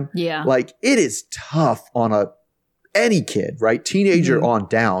time, like, it is tough on any kid, right? Teenager on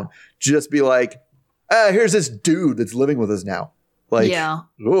down, just be like, here's this dude that's living with us now. Like,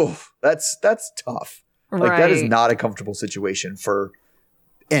 oof, that's tough. Like, that is not a comfortable situation for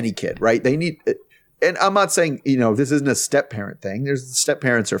any kid, right? They need, and I'm not saying, this isn't a step parent thing. There's step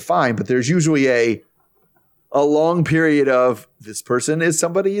parents are fine, but there's usually a long period of this person is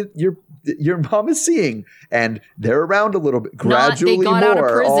somebody your mom is seeing, and they're around a little bit gradually they got more out of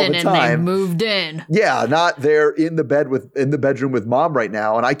prison all the time. And they moved in. Yeah, not they're in the bedroom with mom right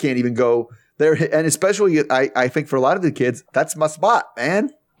now, and I can't even go there. And especially, I think for a lot of the kids, that's my spot,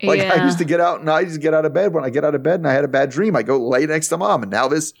 man. Like I used to get out of bed when I get out of bed and I had a bad dream. I go lay next to mom, and now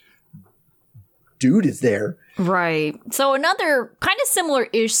this dude is there. Right. So another kind of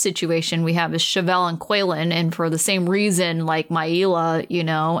similar-ish situation we have is Chevelle and Quaylen, and for the same reason, like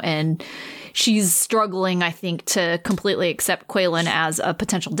Maila, and she's struggling, I think, to completely accept Quaylen as a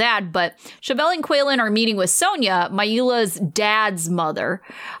potential dad. But Chevelle and Quaylen are meeting with Sonia, Maila's dad's mother.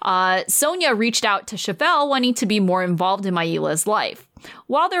 Sonia reached out to Chevelle wanting to be more involved in Maila's life.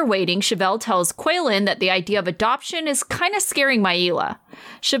 While they're waiting, Chevelle tells Quaylen that the idea of adoption is kind of scaring Maila.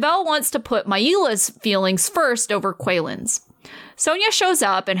 Chevelle wants to put Maila's feelings first over Quaylen's. Sonia shows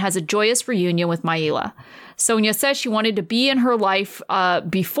up and has a joyous reunion with Maila. Sonia says she wanted to be in her life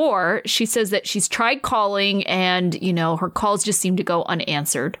before. She says that she's tried calling and, her calls just seem to go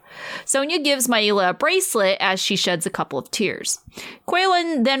unanswered. Sonia gives Maila a bracelet as she sheds a couple of tears.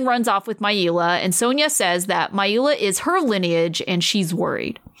 Quaylen then runs off with Maila, and Sonia says that Maila is her lineage and she's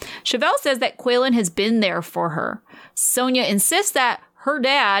worried. Chevelle says that Quaylen has been there for her. Sonia insists that her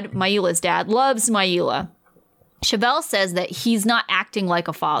dad, Maila's dad, loves Maila. Chevelle says that he's not acting like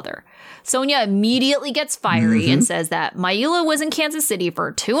a father. Sonia immediately gets fiery and says that Maila was in Kansas City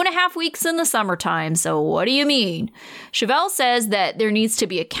for 2.5 weeks in the summertime, so what do you mean? Chevelle says that there needs to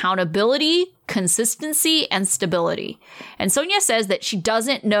be accountability, consistency, and stability. And Sonia says that she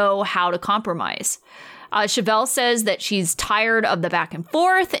doesn't know how to compromise. Chevelle says that she's tired of the back and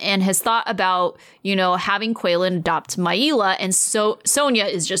forth and has thought about, having Quaylen adopt Maila, and so Sonia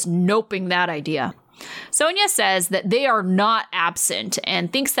is just noping that idea. Sonia says that they are not absent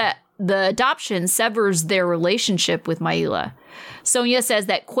and thinks that the adoption severs their relationship with Maila. Sonia says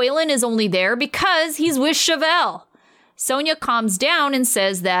that Quaylen is only there because he's with Chevelle. Sonia calms down and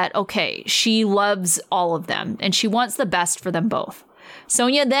says that, okay, she loves all of them and she wants the best for them both.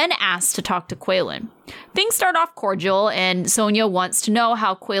 Sonia then asks to talk to Quaylen. Things start off cordial, and Sonia wants to know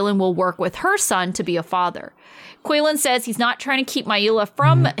how Quaylen will work with her son to be a father. Quaylen says he's not trying to keep Maila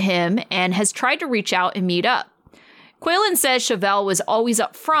from him and has tried to reach out and meet up. Quaylen says Chevelle was always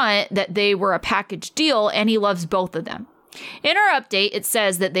upfront that they were a package deal and he loves both of them. In our update, it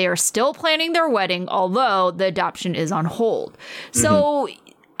says that they are still planning their wedding, although the adoption is on hold. So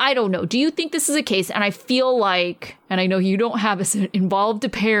I don't know. Do you think this is a case? And I feel like, and I know you don't have as involved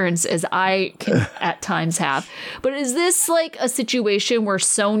parents as I can at times have, but is this like a situation where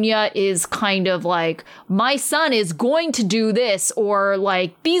Sonia is kind of like, my son is going to do this, or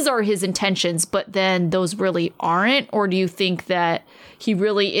like these are his intentions, but then those really aren't? Or do you think that he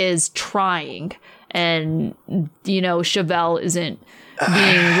really is trying and, you know, Chevelle isn't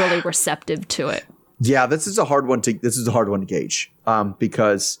being really receptive to it? Yeah, this is a hard one to gauge,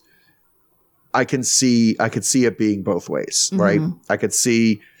 because I could see it being both ways, right? Mm-hmm. I could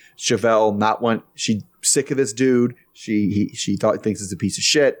see Chevelle she's sick of this dude. She thinks it's a piece of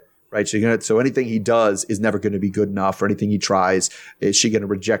shit, right? So anything he does is never going to be good enough, or anything he tries, is she going to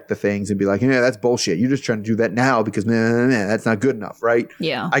reject the things and be like, yeah, that's bullshit. You're just trying to do that now because that's not good enough, right?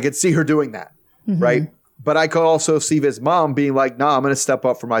 Yeah. I could see her doing that, right? But I could also see his mom being like, nah, I'm going to step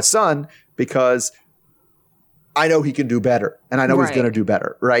up for my son because I know he can do better, and I know he's going to do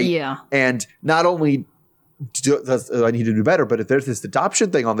better, right? Yeah. And not only does I need to do better, but if there's this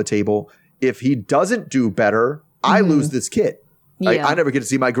adoption thing on the table, if he doesn't do better, I lose this kid. Right? Yeah. I never get to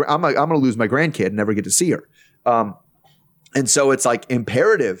see I'm going to lose my grandkid and never get to see her. And so it's like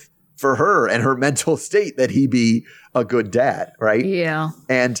imperative for her and her mental state that he be a good dad, right? Yeah.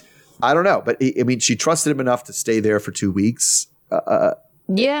 And I don't know, but I mean, she trusted him enough to stay there for 2 weeks.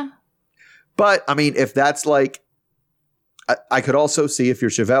 Yeah. But I mean, if that's like, I could also see if you're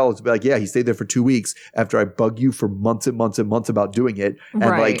Chevelle to be like, yeah, he stayed there for 2 weeks after I bug you for months and months and months about doing it. And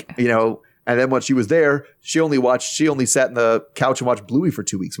like, you know, and then when she was there, she only sat in the couch and watched Bluey for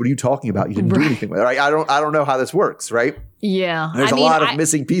 2 weeks. What are you talking about? You didn't do anything with it. Right? I don't know how this works, right? Yeah. There's a lot of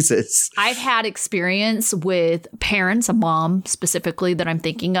missing pieces. I've had experience with parents, a mom specifically that I'm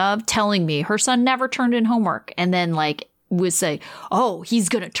thinking of, telling me her son never turned in homework, and then like would say, oh, he's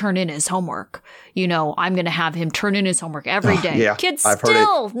going to turn in his homework. You know, I'm going to have him turn in his homework every day. Yeah, Kid I've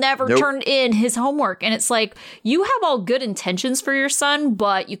still never turned in his homework. And it's like, you have all good intentions for your son,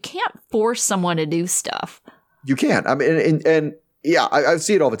 but you can't force someone to do stuff. You can't. I mean, and yeah, I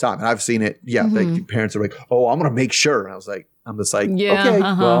see it all the time. And I've seen it. Yeah. Like parents are like, oh, I'm going to make sure. And I'm just like, yeah, okay,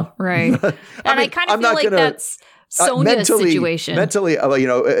 well. Right. And I kind of feel like that's Sonia's situation. Mentally, you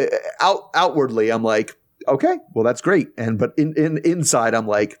know, outwardly, I'm like, okay, well, that's great. But inside, I'm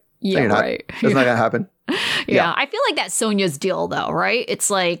like, yeah, right. That's not gonna happen. Yeah, I feel like that's Sonia's deal, though, right? It's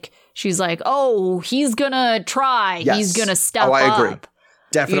like she's like, oh, he's gonna try. Yes. He's gonna step up. Oh, I agree.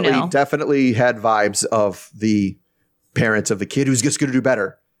 Definitely had vibes of the parents of the kid who's just gonna do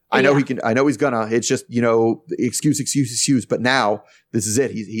better. I know he can. I know he's gonna. It's just, you know, excuse. But now this is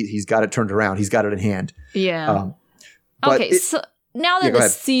it. He's got it turned around. He's got it in hand. Yeah. Okay. So now that the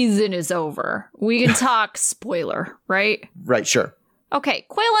season is over, we can talk spoiler, right? Right. Sure. Okay,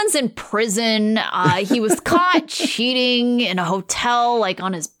 Quaylen's in prison. He was caught cheating in a hotel, like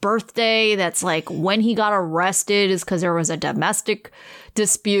on his birthday. That's like when he got arrested is because there was a domestic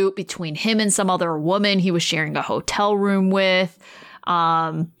dispute between him and some other woman he was sharing a hotel room with.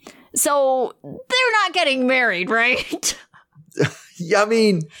 So they're not getting married, right? Yeah, I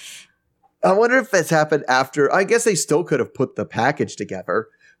mean, I wonder if this happened after. I guess they still could have put the package together,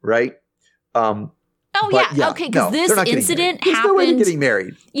 right? Oh, yeah. Okay, because this incident happened. There's no way they're getting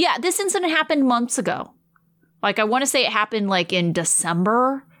married. Yeah, this incident happened months ago. Like, I want to say it happened, like, in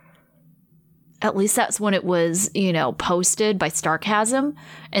December. At least that's when it was, you know, posted by Starkasm.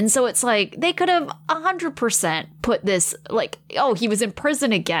 And so it's like, they could have 100% put this, like, oh, he was in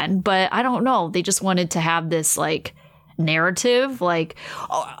prison again. But I don't know. They just wanted to have this, like, narrative. Like,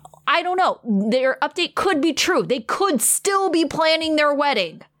 oh, I don't know. Their update could be true. They could still be planning their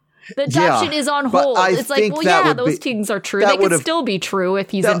wedding. The adoption is on hold. It's like, well, yeah, those things are true. They could still be true if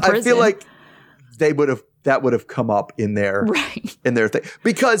he's in prison. I feel like that would have come up in their thing.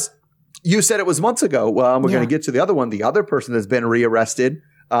 Because you said it was months ago. Well, we're going to get to the other one. The other person that's been rearrested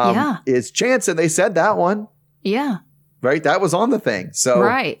is Chance, and they said that one. Yeah. Right? That was on the thing. So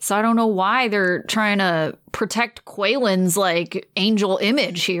right. So I don't know why they're trying to protect Quaylen's, like, angel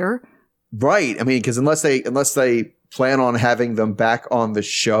image here. Right. I mean, because unless they plan on having them back on the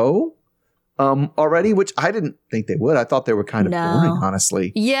show already, which I didn't think they would. I thought they were kind of boring,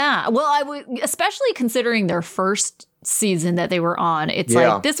 honestly. Yeah. Well, I would, especially considering their first season that they were on. It's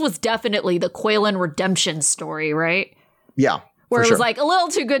like, this was definitely the Quaylen redemption story, right? Yeah. Where it was like a little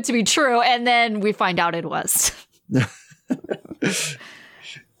too good to be true. And then we find out it was.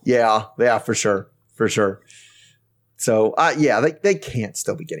 Yeah, for sure. For sure. So, they can't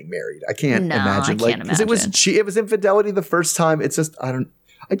still be getting married. I can't imagine. I can't imagine. Because it was infidelity the first time. It's just,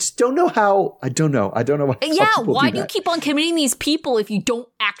 I just don't know how. I don't know. I don't know. Why do you keep on committing these people if you don't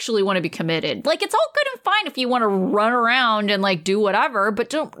actually want to be committed? Like, it's all good and fine if you want to run around and like do whatever, but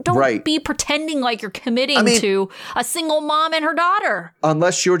don't be pretending like you're committing to a single mom and her daughter.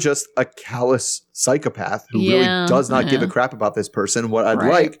 Unless you're just a callous psychopath who really does not give a crap about this person. What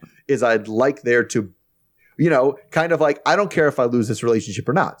I'd like there to, kind of like, I don't care if I lose this relationship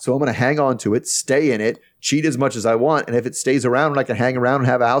or not. So I'm going to hang on to it, stay in it, cheat as much as I want. And if it stays around and I can hang around and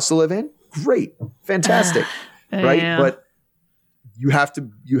have a house to live in, great, fantastic. Right. Yeah. But you have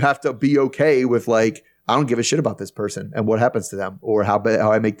to be okay with like, I don't give a shit about this person and what happens to them or how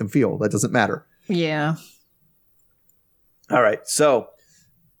I make them feel. That doesn't matter. Yeah. All right. So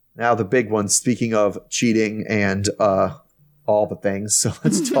now the big one, speaking of cheating and all the things. So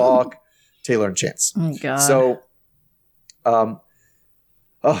let's talk Taylor and Chance. Oh, God.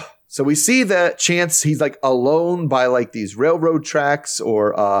 So we see that Chance, he's like alone by like these railroad tracks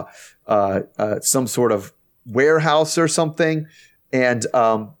or some sort of warehouse or something. And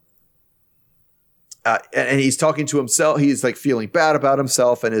he's talking to himself. He's like feeling bad about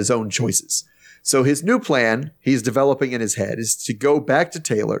himself and his own choices. So his new plan he's developing in his head is to go back to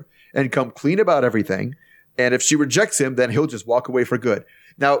Taylor and come clean about everything. And if she rejects him, then he'll just walk away for good.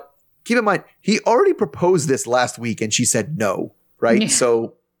 Now, keep in mind, he already proposed this last week and she said no, right? Yeah.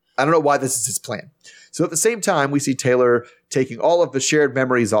 So I don't know why this is his plan. So at the same time, we see Taylor taking all of the shared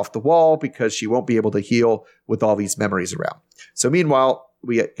memories off the wall because she won't be able to heal with all these memories around. So meanwhile,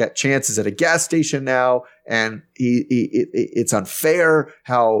 we get Chances at a gas station now, and it's unfair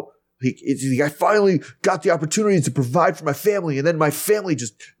how I finally got the opportunity to provide for my family, and then my family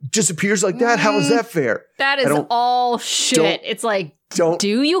just disappears like that. How is that fair? That is all shit. It's like,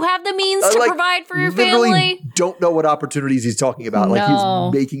 do you have the means to provide for your family? Don't know what opportunities he's talking about. No.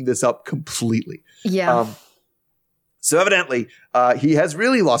 Like he's making this up completely. Yeah. So evidently, he has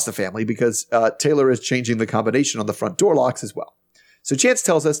really lost the family because Taylor is changing the combination on the front door locks as well. So Chance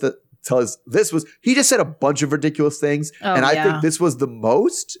tells us he just said a bunch of ridiculous things. I think this was the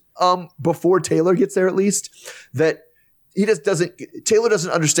most, before Taylor gets there at least, that Taylor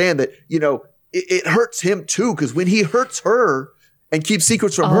doesn't understand that, it hurts him too. Cause when he hurts her and keeps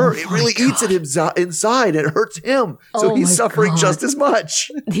secrets from her, it really eats at him inside and it hurts him. So he's suffering just as much.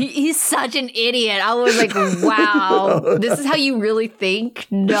 He's such an idiot. I was like, wow, this is how you really think?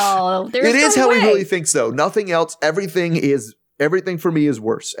 No, it is how he really thinks though. Nothing else. Everything for me is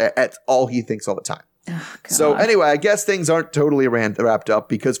worse. That's all he thinks all the time. Oh, so anyway, I guess things aren't totally wrapped up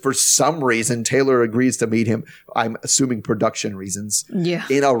because for some reason Taylor agrees to meet him. I'm assuming production reasons. Yeah.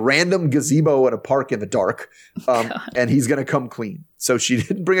 In a random gazebo at a park in the dark. And he's going to come clean. So she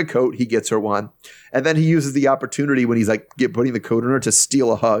didn't bring a coat. He gets her one. And then he uses the opportunity when he's like putting the coat on her to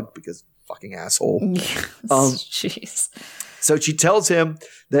steal a hug because fucking asshole. Jeez. So she tells him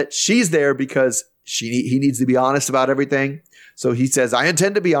that she's there because he needs to be honest about everything. So he says, I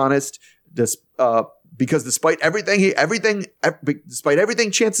intend to be honest, because despite everything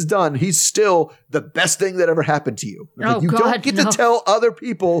Chance has done, he's still the best thing that ever happened to you. Don't get to tell other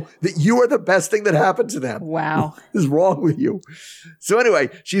people that you are the best thing that happened to them. Wow. What is wrong with you? So anyway,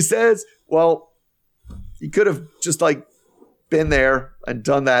 she says, well, you could have just like been there and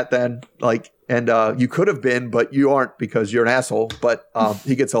done that then, and you could have been, but you aren't because you're an asshole. But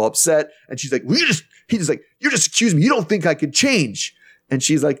he gets all upset and she's like, you're just accusing me. You don't think I could change. And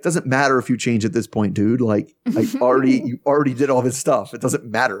she's like, doesn't matter if you change at this point, dude. Like you already did all this stuff. It doesn't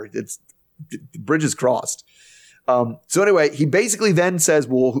matter. The bridge is crossed. So anyway, he basically then says,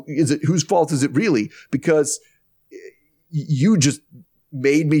 well, whose fault is it really? Because you just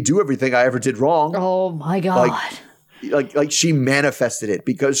made me do everything I ever did wrong. Oh my God. Like she manifested it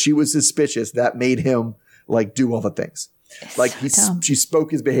because she was suspicious. That made him like do all the things. She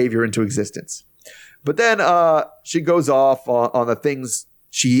spoke his behavior into existence. But then she goes off on the things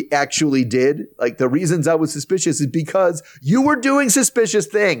she actually did. Like the reasons I was suspicious is because you were doing suspicious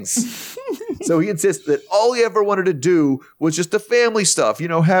things. So he insists that all he ever wanted to do was just the family stuff,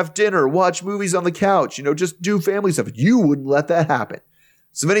 have dinner, watch movies on the couch, just do family stuff. You wouldn't let that happen.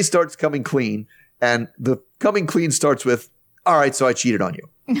 So then he starts coming clean. And the coming clean starts with, all right, so I cheated on you.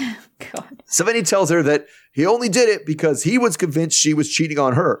 God. So then he tells her that he only did it because he was convinced she was cheating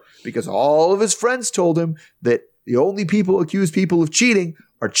on her because all of his friends told him that the only people who accuse people of cheating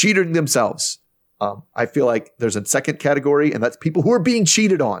are cheating themselves. I feel like there's a second category, and that's people who are being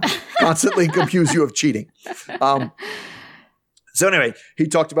cheated on constantly accuse you of cheating. So anyway, he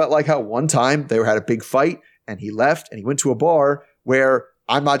talked about like how one time they had a big fight and he left and he went to a bar where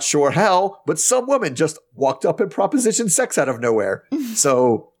I'm not sure how, but some woman just walked up and propositioned sex out of nowhere.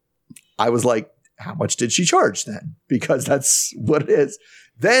 So I was like, how much did she charge then? Because that's what it is.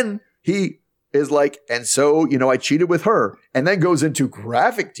 Then he is like, and so, I cheated with her, and then goes into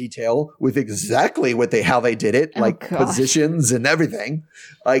graphic detail with exactly how they did it, positions and everything.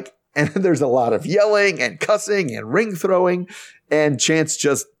 And then there's a lot of yelling and cussing and ring throwing, and Chance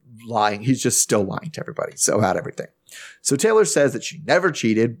just lying. He's just still lying to everybody. So about everything. So Taylor says that she never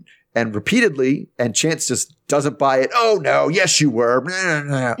cheated, and repeatedly, and Chance just doesn't buy it. Oh no, yes you were.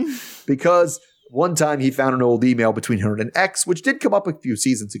 Because one time he found an old email between her and an ex, which did come up a few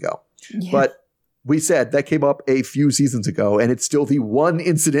seasons ago. Yeah. But we said that came up a few seasons ago, and it's still the one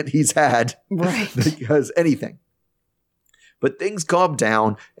incident he's had. Right. Because anything. But things calm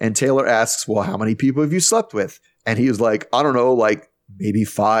down, and Taylor asks, well, how many people have you slept with? And he was like, I don't know, maybe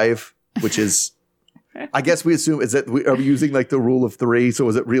 5, which is, I guess we assume, are we using the rule of 3? So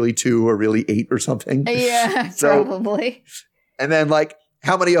is it really 2 or really 8 or something? Yeah, probably. And then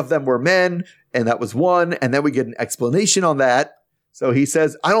how many of them were men? And that was 1. And then we get an explanation on that. So he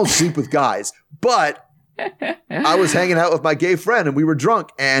says, I don't sleep with guys, but I was hanging out with my gay friend and we were drunk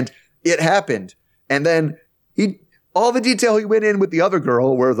and it happened. And then all the detail he went in with the other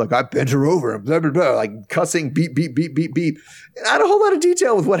girl where it was I bent her over and blah, blah, blah, cussing, beep, beep, beep, beep, beep. And not a whole lot of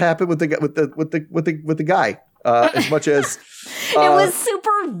detail with what happened with the guy. As much as it was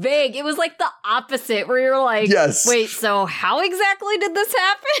super vague. It was the opposite where you're like, yes. Wait, so how exactly did this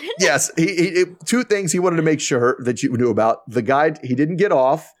happen? Yes. He 2 things he wanted to make sure that you knew about. The guy, he didn't get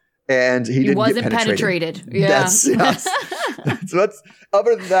off and he wasn't get penetrated. Yeah. Yes. That's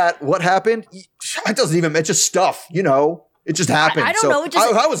other than that, what happened? It doesn't even, it's just stuff, it just happened. I don't know. If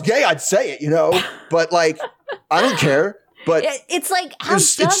I was gay, I'd say it, but I don't care. But it's how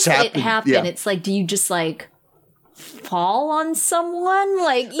does it happen? Yeah. It's do you just fall on someone?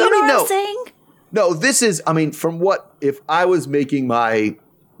 You know what I'm saying? No, this is, from what, if I was making my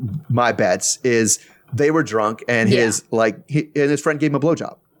bets is they were drunk and his friend gave him a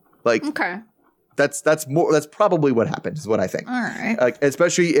blowjob. Okay. That's probably what happened is what I think. All right.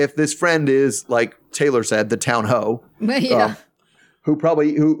 Especially if this friend is Taylor said, the town hoe. Yeah.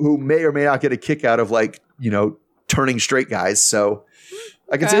 Who may or may not get a kick out of turning straight guys. So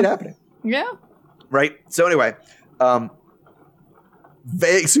I can see it happening. Yeah. Right. So anyway,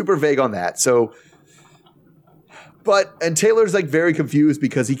 super vague on that. So, and Taylor's very confused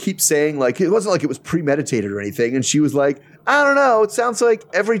because he keeps saying it wasn't it was premeditated or anything. And she was like, I don't know. It sounds like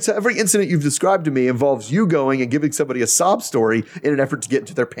every incident you've described to me involves you going and giving somebody a sob story in an effort to get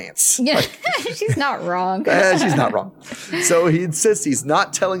into their pants. Yeah, she's not wrong. She's not wrong. So he insists he's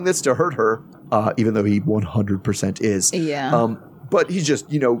not telling this to hurt her, even though he 100% is. Yeah. But he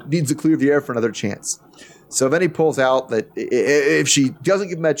just, needs to clear the air for another chance. So then he pulls out that if she doesn't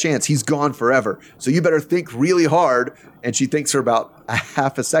give him that chance, he's gone forever. So you better think really hard. And she thinks for about a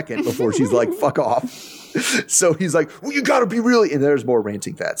half a second before she's like, fuck off. So he's like, well, you got to be really. And there's more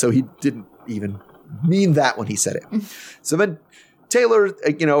ranting that. So he didn't even mean that when he said it. So then Taylor,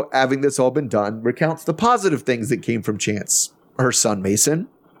 having this all been done, recounts the positive things that came from Chance. Her son, Mason,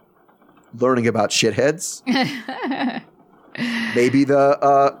 learning about shitheads. Maybe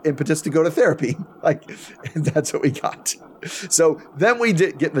the impetus to go to therapy. That's what we got. So then we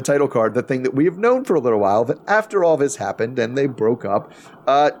did get in the title card, the thing that we have known for a little while, that after all this happened and they broke up,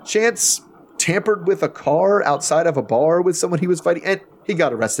 Chance tampered with a car outside of a bar with someone he was fighting, and he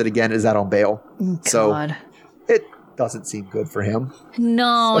got arrested again, is out on bail. God. So it doesn't seem good for him.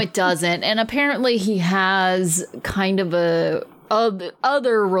 No, it doesn't. And apparently he has kind of a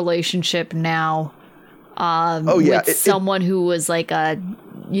other relationship now. With someone who was a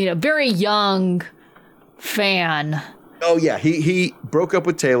very young fan. Oh yeah, he broke up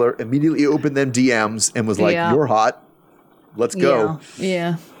with Taylor, immediately opened them DMs and was like, "You're hot, let's go."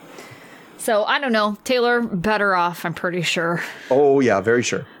 Yeah. So I don't know, Taylor better off. I'm pretty sure. Oh yeah, very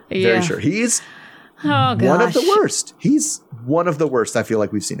sure, very sure. He's one of the worst. He's one of the worst. I feel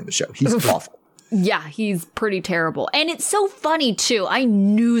like we've seen in the show. He's awful. Yeah, he's pretty terrible. And it's so funny, too. I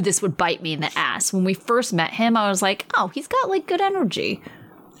knew this would bite me in the ass. When we first met him, I was like, oh, he's got, good energy.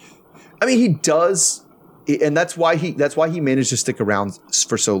 I mean, he does. And that's why he managed to stick around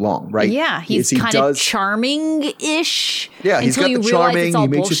for so long, right? Yeah, he's kind of charming-ish. Yeah, he's got the charming. It's all he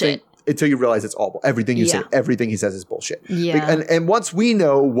makes bullshit. you think until you realize it's all everything you say. Everything he says is bullshit. Yeah. And once we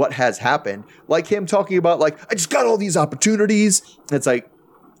know what has happened, like him talking about, I just got all these opportunities. It's like,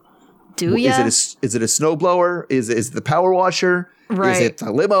 do you? Is it a snowblower? Is it the power washer? Right. Is it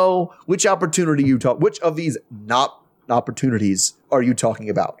a limo? Which opportunity which of these not opportunities are you talking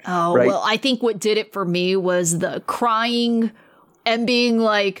about? Oh, right? Well, I think what did it for me was the crying and being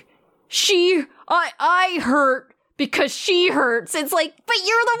like, I hurt because she hurts. It's like, but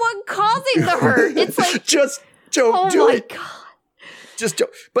you're the one causing the hurt. It's like, just don't do it. God. just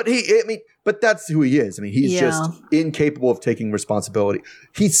joke. But but that's who he is. I mean, he's just incapable of taking responsibility.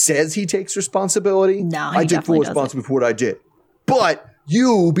 He says he takes responsibility. No, I take full responsibility for what I did. But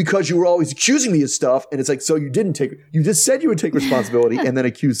you, because you were always accusing me of stuff, and it's like, so you just said you would take responsibility and then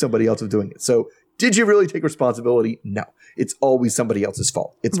accuse somebody else of doing it. So did you really take responsibility? No. It's always somebody else's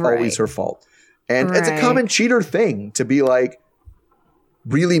fault. It's always her fault. And it's a common cheater thing to be like,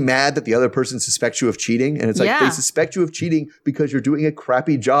 really mad that the other person suspects you of cheating. And it's like, they suspect you of cheating because you're doing a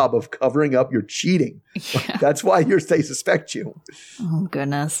crappy job of covering up your cheating. Yeah. That's why they suspect you. Oh,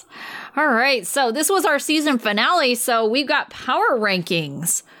 goodness. All right. So this was our season finale. So we've got power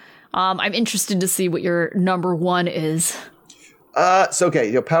rankings. I'm interested to see what your number one is.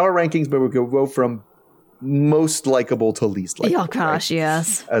 Okay. Power rankings, but we'll go from most likable to least likable. Oh, gosh, right?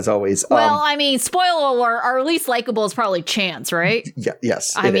 Yes. As always. Well, I mean, spoiler alert, our least likable is probably Chance, right? Yeah,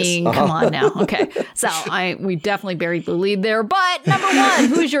 yes. I mean, come on now. Okay. So we definitely buried the lead there. But number one,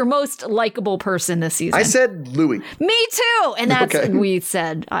 who's your most likable person this season? I said Louis. Me too. And that's what we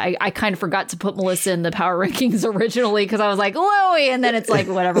said. I kind of forgot to put Melissa in the power rankings originally because I was like, Louis. And then it's like,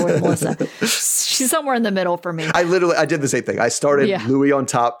 whatever with Melissa. She's somewhere in the middle for me. I did the same thing. I started Louis on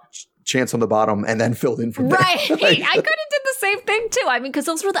top, Chance on the bottom, and then filled in from there. Right. I could have did the same thing too. I mean, because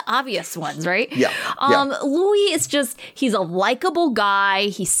those were the obvious ones, right? Yeah. Louis is he's a likable guy.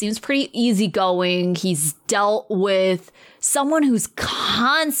 He seems pretty easygoing. He's dealt with someone who's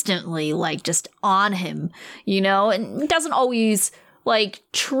constantly like just on him, and doesn't always like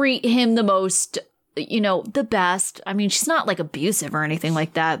treat him the most, the best. I mean, she's not like abusive or anything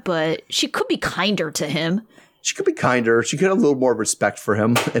like that, but she could be kinder to him. She could be kinder. She could have a little more respect for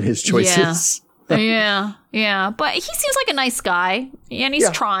him and his choices. Yeah. But he seems like a nice guy, and he's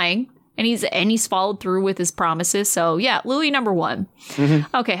trying, and he's followed through with his promises. So yeah, Louis number one.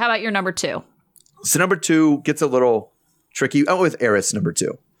 Mm-hmm. Okay, how about your number two? So number two gets a little tricky. I went with Eris number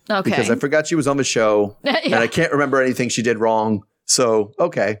two. Okay. Because I forgot she was on the show, and I can't remember anything she did wrong. So,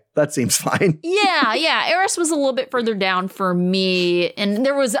 okay, that seems fine. Yeah. Eris was a little bit further down for me, and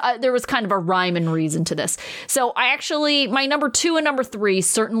there was kind of a rhyme and reason to this. So my number two and number three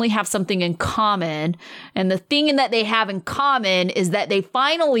certainly have something in common, and the thing that they have in common is that they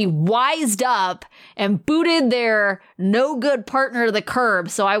finally wised up and booted their no good partner to the curb.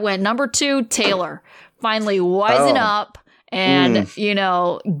 So I went number two, Taylor, finally wising up and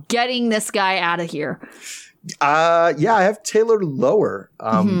getting this guy out of here. I have Taylor lower.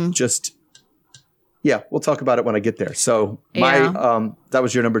 We'll talk about it when I get there. So that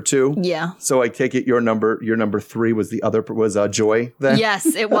was your number two. Yeah. So I take it your number three was Joy then? Yes,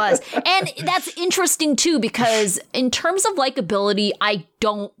 it was. And that's interesting too, because in terms of likability, I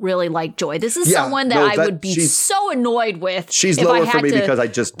don't really like Joy. This is someone that I would be so annoyed with. She's lower for me because I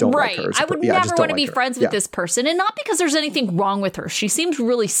just don't like her. I would never want to be friends with this person, and not because there's anything wrong with her. She seems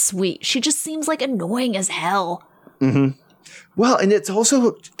really sweet. She just seems like annoying as hell. Mm-hmm. Well, and it's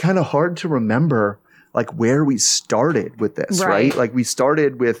also kind of hard to remember like where we started with this, right? Like we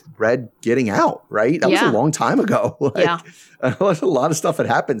started with Red getting out, right? That was a long time ago. A lot of stuff had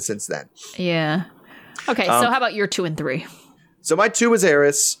happened since then. Yeah. Okay, so how about your 2 and 3? So my 2 was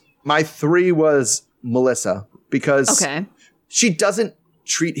Eris. My 3 was Melissa because she doesn't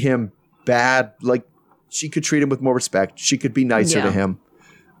treat him bad. Like she could treat him with more respect. She could be nicer to him.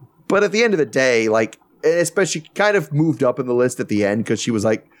 But at the end of the day, like, especially kind of moved up in the list at the end because she was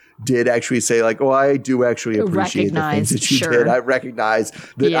like, did actually say like, oh, I do actually appreciate the things that you did. I recognize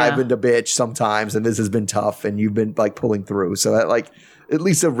that I've been a bitch sometimes and this has been tough and you've been like pulling through. So that like at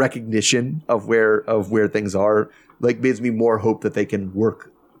least a recognition of where things are like gives me more hope that they can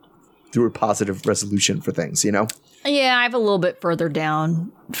work through a positive resolution for things, Yeah, I have a little bit further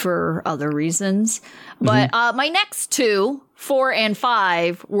down for other reasons. But my next 2, 4 and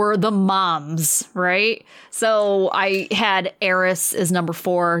 5 were the moms, right? So I had Eris as number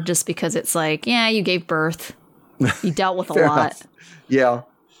 4 just because it's like, you gave birth. You dealt with a lot. Enough.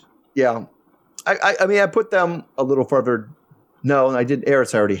 Yeah. I mean, I put them a little further. No, I did.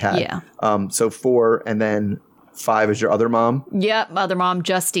 Eris I already had. Yeah. So 4 and then 5 is your other mom? Yep, other mom,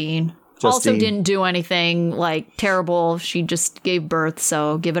 Justine. Also didn't do anything like terrible. She just gave birth,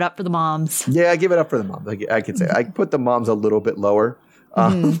 so give it up for the moms. Yeah, give it up for the moms. I could say I put the moms a little bit lower.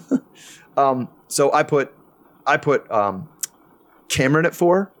 So I put Cameron at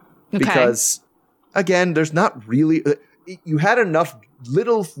 4 because again, there's not really you had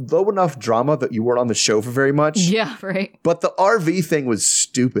low enough drama that you weren't on the show for very much. Yeah, right. But the RV thing was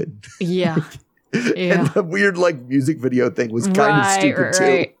stupid. Yeah. And the weird like music video thing was kind of stupid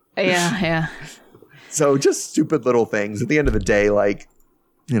too. Yeah. So just stupid little things. At the end of the day, like,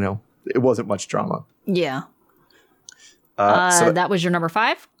 it wasn't much drama. Yeah. That was your number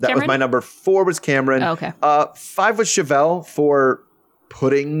 5, That Cameron? was my number 4 was Cameron. Oh, okay. 5 was Chevelle for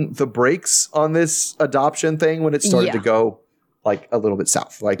putting the brakes on this adoption thing when it started to go like a little bit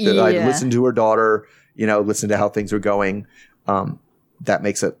south. Like I listened to her daughter, listen to how things were going. That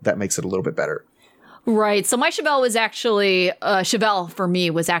makes it a little bit better. Right. So my Chevelle was actually, Chevelle for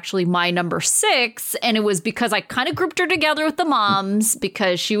me was actually my number 6. And it was because I kind of grouped her together with the moms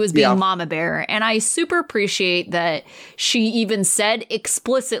because she was being mama bear. And I super appreciate that she even said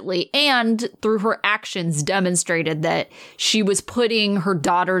explicitly and through her actions demonstrated that she was putting her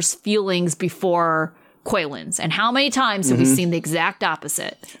daughter's feelings before Quaylen's. And how many times have we seen the exact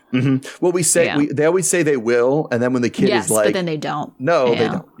opposite? Well, they always say they will, and then when the kid is like, but then they don't. No, they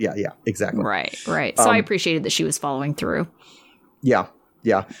don't. Yeah, exactly. Right. So I appreciated that she was following through. Yeah.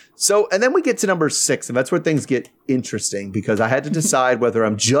 So, and then we get to number 6, and that's where things get interesting because I had to decide whether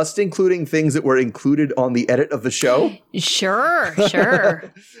I'm just including things that were included on the edit of the show. Sure.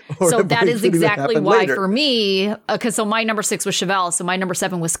 So that is exactly why later. For me, because so my number 6 was Chevelle, so my number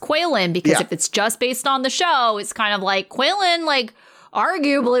 7 was Quaylen, because if it's just based on the show, it's kind of like Quaylen, like,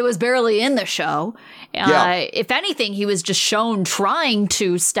 arguably was barely in the show. If anything, he was just shown trying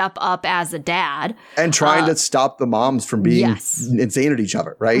to step up as a dad. And trying to stop the moms from being insane at each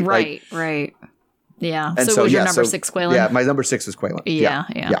other, right? Right. Yeah. So who was your number 6, Quaylen? Yeah, my number 6 was Quaylen. Yeah.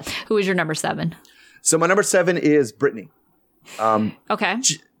 Who was your number 7? So my number 7 is Brittany. Okay.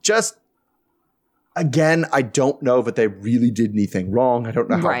 Just, again, I don't know that they really did anything wrong. I don't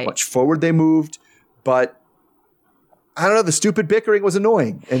know how much forward they moved, but I don't know. The stupid bickering was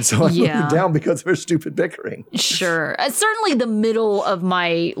annoying. And so I moved it down because of her stupid bickering. Sure. Certainly the middle of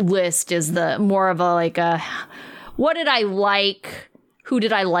my list is the more of a what did I like? Who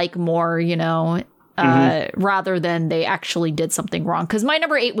did I like more, rather than they actually did something wrong. Because my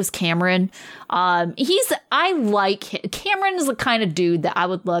number 8 was Cameron. Cameron is the kind of dude that I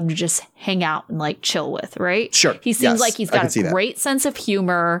would love to just hang out and like chill with, right? Sure. He seems like he's got a great sense of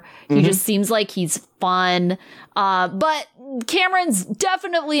humor. He just seems like he's fun. But Cameron's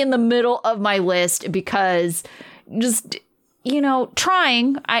definitely in the middle of my list because just,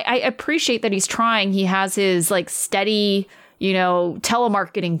 trying. I appreciate that he's trying. He has his like steady,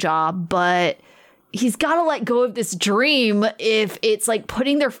 telemarketing job, but he's got to let go of this dream if it's like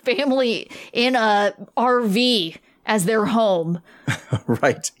putting their family in a RV as their home.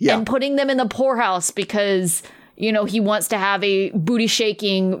 Right. Yeah. And putting them in the poorhouse because, he wants to have a booty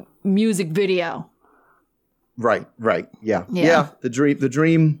shaking music video. Right. Yeah. The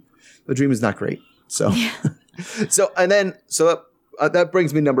dream is not great. So, that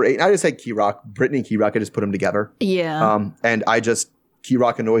brings me number 8. I just had Key Rock, Brittany and Key Rock. I just put them together. Yeah. And Key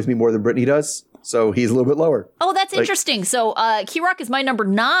Rock annoys me more than Brittany does. So he's a little bit lower. Oh, that's interesting. So Key Rock is my number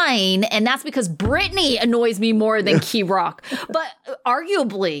 9, and that's because Brittany annoys me more than Key Rock. But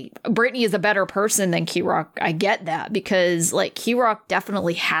arguably, Brittany is a better person than Key Rock. I get that because like Key Rock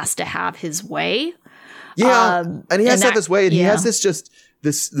definitely has to have his way. Yeah, and he has to have his way, and he has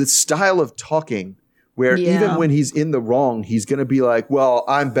this style of talking where even when he's in the wrong, he's going to be like, well,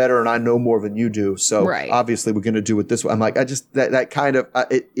 I'm better and I know more than you do. So obviously we're going to do it this way. I'm like, I just, that kind of,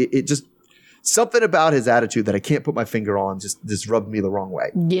 it just, something about his attitude that I can't put my finger on just rubbed me the wrong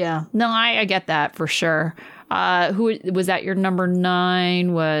way. Yeah. No, I get that for sure. Who was that? Your number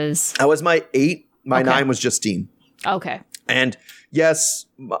 9 was? That was my 8. My 9 was Justine. Okay. And yes,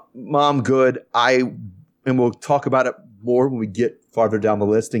 mom, good. And we'll talk about it more when we get farther down the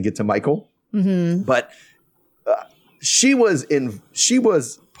list and get to Michael. Mm-hmm. But she was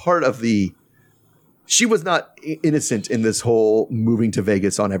part of she was not innocent in this whole moving to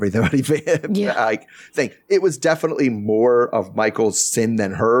Vegas on everybody thing. It was definitely more of Michael's sin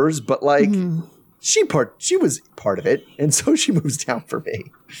than hers, but like she was part of it, and so she moves down for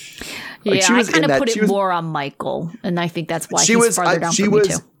me. Like, I kind of put it more on Michael, and I think that's why he's farther down for me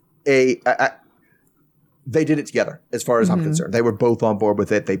too. They did it together, as far as I'm concerned. They were both on board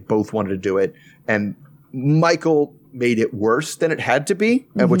with it. They both wanted to do it. And Michael made it worse than it had to be,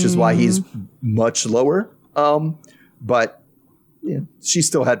 which is why he's much lower. But she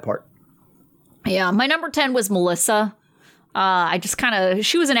still had part. Yeah, my number 10 was Melissa. I just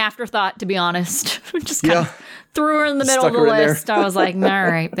she was an afterthought, to be honest. Just kind of threw her in the middle of the list. I was like, all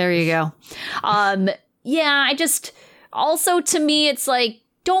right, there you go. Also to me, it's like,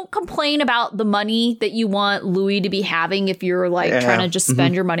 don't complain about the money that you want Louis to be having if you're like trying to just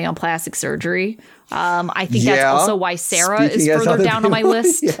spend your money on plastic surgery. I think that's also why Sarah is further down on my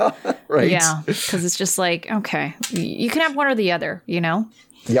list. Right. Yeah, because it's just like, okay, you can have one or the other, Yep.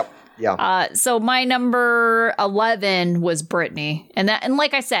 Yeah. So my number 11 was Brittany, and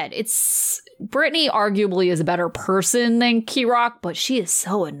like I said, it's Brittany arguably is a better person than Key-Rock, but she is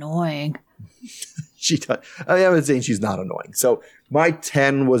so annoying. She does. I mean, I was saying she's not annoying. So my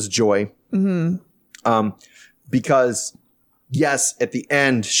 10 was Joy. Because yes, at the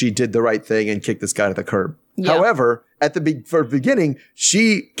end, she did the right thing and kicked this guy to the curb. Yeah. However, at the beginning,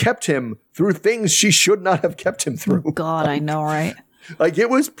 she kept him through things she should not have kept him through. God, I know, right? Like, it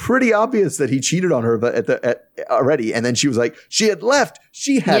was pretty obvious that he cheated on her already. And then she was like, she had left.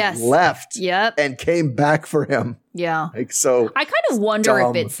 She had left and came back for him. Yeah. Like, so I kind of wonder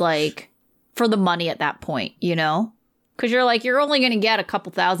if it's like for the money at that point, you know? Because you're like, you're only going to get a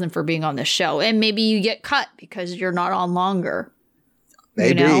couple thousand for being on this show. And maybe you get cut because you're not on longer.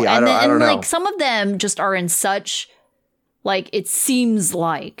 Maybe. You know? I don't know. Like, some of them just are in such, like, it seems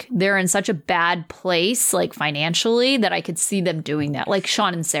like they're in such a bad place, like, financially, that I could see them doing that. Like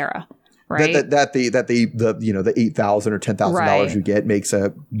Sean and Sarah, right? That the $8,000 or $10,000 you get makes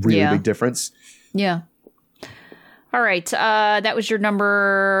a really big difference. Yeah. All right. That was your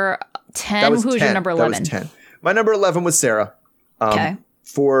number 10. Who was your number 11? That was 10. My number 11 was Sarah. Okay.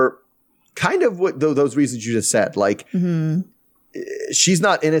 For kind of what those reasons you just said. Like, she's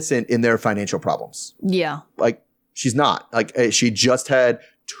not innocent in their financial problems. Yeah. Like, she's not. Like, she just had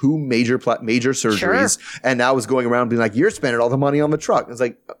 2 major surgeries and now is going around being like, you're spending all the money on the truck. And it's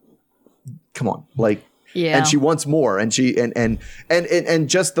like, come on. Like, and she wants more. And she and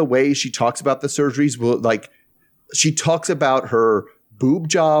just the way she talks about the surgeries will, like, she talks about her boob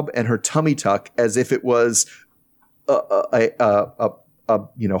job and her tummy tuck as if it was a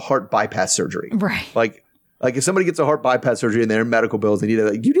heart bypass surgery. Right. Like if somebody gets a heart bypass surgery and their medical bills, they need it.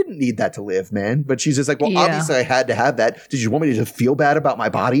 Like, you didn't need that to live, man. But she's just like, well, obviously I had to have that. Did you want me to just feel bad about my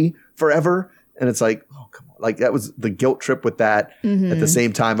body forever? And it's like, oh, come on. Like, that was the guilt trip with that at the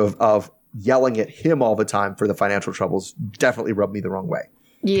same time of yelling at him all the time for the financial troubles definitely rubbed me the wrong way.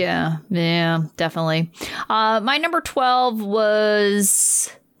 Yeah, definitely. My number 12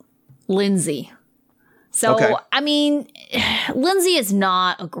 was Lindsay. So, I mean, Lindsay is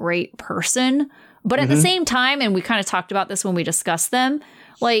not a great person, but at the same time, and we kind of talked about this when we discussed them,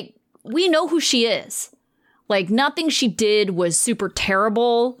 like, we know who she is. Like, nothing she did was super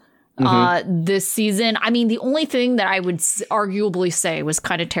terrible this season. I mean, the only thing that I would arguably say was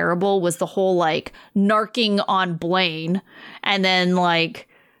kind of terrible was the whole, like, narking on Blaine and then, like,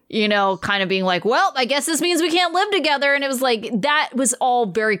 you know, kind of being like, well, I guess this means we can't live together. And it was like, that was all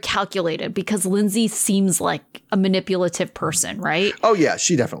very calculated because Lindsay seems like a manipulative person, right? Oh, yeah,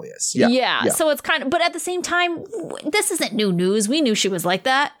 she definitely is. Yeah. So it's kind of, but at the same time, this isn't new news. We knew she was like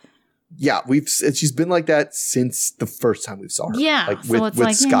that. Yeah, she's been like that since the first time we saw her. Yeah. Like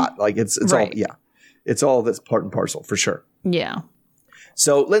with Scott. Like, it's all, it's all this part and parcel for sure. Yeah.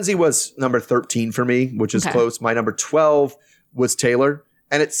 So Lindsay was number 13 for me, which is close. My number 12 was Taylor.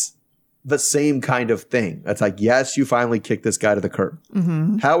 And it's the same kind of thing. It's like, yes, you finally kicked this guy to the curb.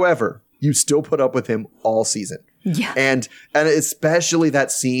 However, you still put up with him all season. Yeah. And especially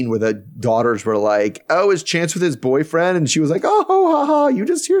that scene where the daughters were like, oh, his chance with his boyfriend. And she was like, oh, ha, ha, you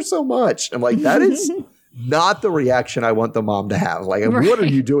just hear so much. I'm like, that is not the reaction I want the mom to have. Like, what are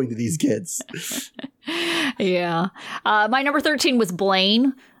you doing to these kids? Yeah. My number 13 was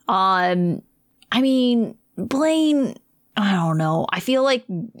Blaine. I mean, Blaine, I don't know. I feel like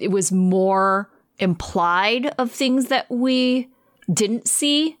it was more implied of things that we didn't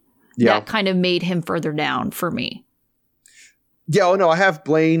see that kind of made him further down for me. Yeah, oh no, I have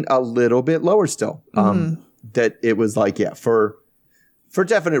Blaine a little bit lower still. That it was like, for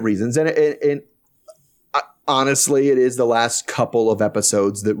definite reasons. And honestly, it is the last couple of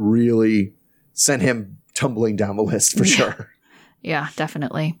episodes that really sent him tumbling down the list for sure. Yeah,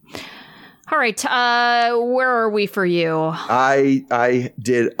 definitely. All right. Where are we for you? I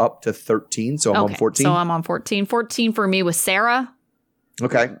did up to 13, so I'm on 14. So I'm on 14. 14 for me was Sarah.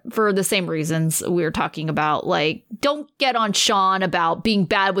 Okay. For the same reasons we were talking about. Like, don't get on Sean about being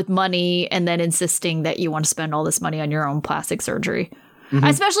bad with money and then insisting that you want to spend all this money on your own plastic surgery.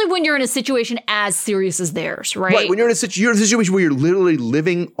 Especially when you're in a situation as serious as theirs, right? Right. When you're in a situation where you're literally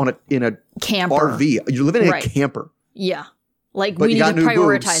living in a camper. RV. You're living in a camper. Yeah. Like, but we need to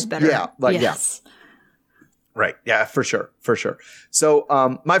prioritize better. Yeah. Yes. Right. Yeah, for sure. For sure.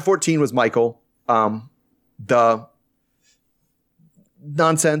 So my 14 was Michael. The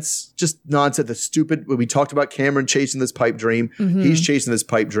nonsense, the stupid, when we talked about Cameron chasing this pipe dream, he's chasing this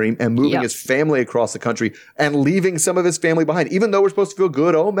pipe dream and moving his family across the country and leaving some of his family behind, even though we're supposed to feel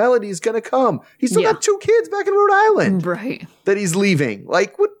good. Oh, Melody's going to come. He's still got 2 kids back in Rhode Island. Right. That he's leaving.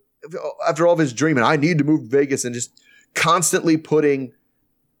 Like, what, after all of his dreaming, I need to move to Vegas, and just constantly putting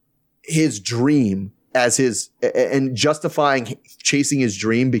his dream as and justifying chasing his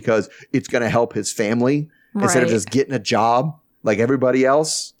dream because it's going to help his family instead of just getting a job like everybody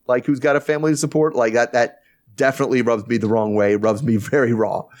else, like who's got a family to support. Like that definitely rubs me the wrong way. It rubs me very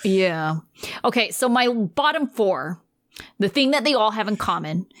raw. Yeah. Okay. So my bottom 4, the thing that they all have in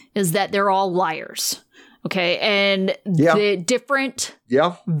common is that they're all liars. Okay. And the different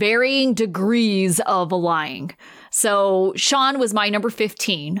varying degrees of lying. So Sean was my number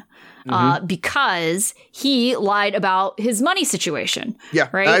 15 because he lied about his money situation. Yeah.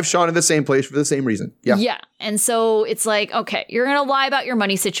 Right. I have Sean in the same place for the same reason. Yeah. Yeah. And so it's like, okay, you're going to lie about your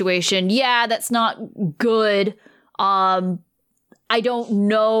money situation. Yeah, that's not good. I don't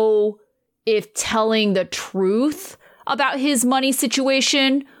know if telling the truth about his money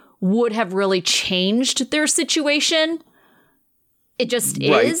situation would have really changed their situation. It just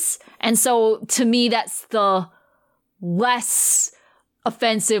is. And so to me, that's the less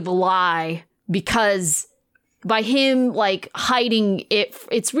offensive lie, because by him like hiding it,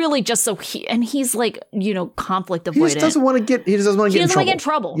 it's really just so he's like, conflict avoidant. He just doesn't want to get in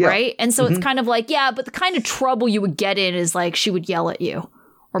trouble. Right. And so it's kind of like, but the kind of trouble you would get in is like she would yell at you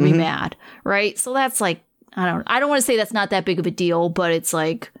or be mad. Right. So that's like, I don't want to say that's not that big of a deal, but it's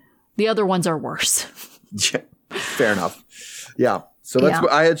like the other ones are worse. Yeah. Fair enough. Yeah. So that's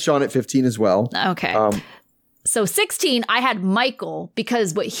what I had Sean at 15 as well. Okay. So 16, I had Michael,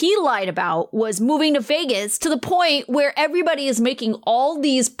 because what he lied about was moving to Vegas to the point where everybody is making all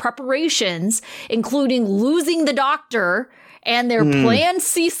these preparations, including losing the doctor and their planned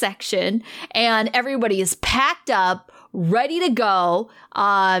C-section, and everybody is packed up, ready to go.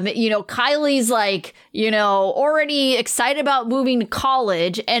 Kylie's like, already excited about moving to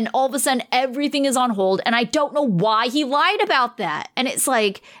college, and all of a sudden everything is on hold. And I don't know why he lied about that. And it's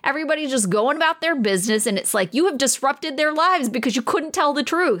like, everybody's just going about their business. And it's like, you have disrupted their lives because you couldn't tell the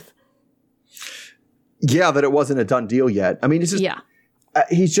truth. Yeah, that it wasn't a done deal yet. I mean, it's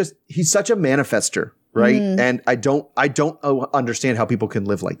just, he's such a manifester. Right. And I don't understand how people can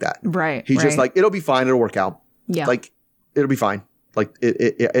live like that. Right. He's just like, it'll be fine. It'll work out. Yeah. Like, it'll be fine. Like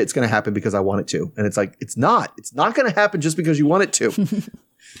it's going to happen because I want it to. And it's like, it's not going to happen just because you want it to.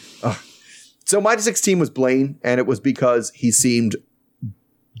 So my 16 was Blaine, and it was because he seemed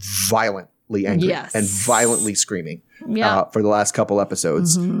violently angry and violently screaming for the last couple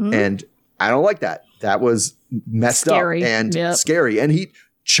episodes. And I don't like that. That was messed up and scary. And he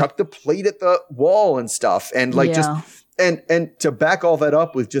chucked the plate at the wall and stuff. And like and to back all that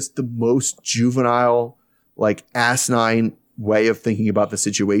up with just the most juvenile, like asinine way of thinking about the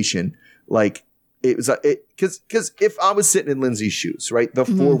situation. Like it was because if I was sitting in Lindsay's shoes, right, the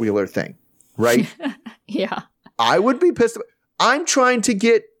 4-wheeler thing, right? I would be pissed. I'm trying to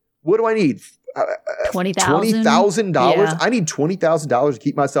get, what do I need? $20,000. I need $20,000 to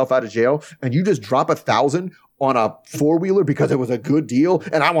keep myself out of jail, and you just drop $1,000 on a 4-wheeler because it was a good deal,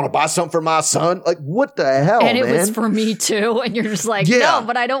 and I want to buy something for my son. Like, what the hell, and it was for me too. And you're just like, no,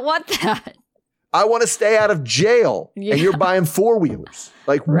 but I don't want that. I want to stay out of jail, and you're buying 4-wheelers.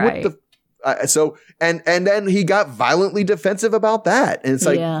 Like, what the? So then he got violently defensive about that, and it's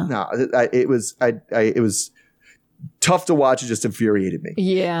like, no, it was tough to watch. It just infuriated me.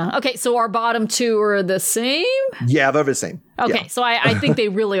 Yeah. Okay. So our bottom 2 are the same? Yeah, they're the same. Okay. So I think they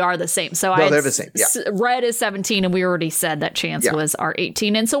really are the same. So they're the same. Yeah. Red is 17, and we already said that Chance was our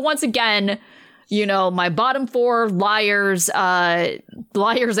 18. And so once again, my bottom 4 liars and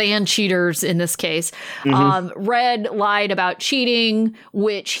cheaters in this case. Red lied about cheating,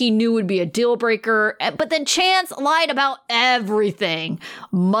 which he knew would be a deal breaker. But then Chance lied about everything.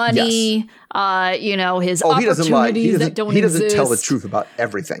 Money, his opportunities that don't exist. He doesn't tell the truth about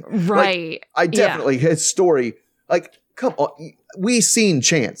everything. Right. Like, I definitely, his story, like, come on. We've seen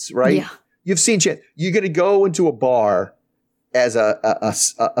Chance, right? Yeah. You've seen Chance. You're going to go into a bar as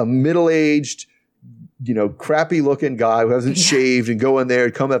a middle-aged, crappy looking guy who hasn't shaved, and go in there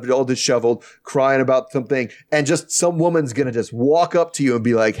and come up all disheveled, crying about something. And just some woman's going to just walk up to you and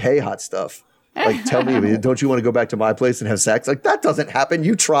be like, hey, hot stuff. Like, tell me, don't you want to go back to my place and have sex? Like, that doesn't happen.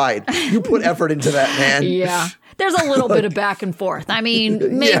 You tried. You put effort into that, man. Yeah. There's a little bit of back and forth. I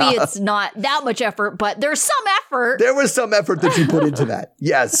mean, maybe it's not that much effort, but there's some effort. There was some effort that you put into that.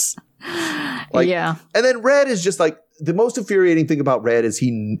 Yes. Like, and then Red is just like, the most infuriating thing about Red is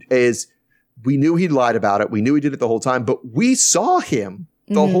we knew he lied about it. We knew he did it the whole time, but we saw him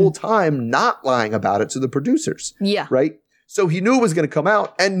the whole time not lying about it to the producers. Yeah. Right? So he knew it was going to come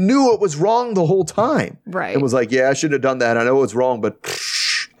out and knew it was wrong the whole time. Right. And was like, I shouldn't have done that. I know it was wrong, but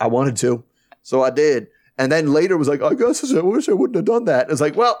I wanted to. So I did. And then later was like, I guess I wish I wouldn't have done that. And it's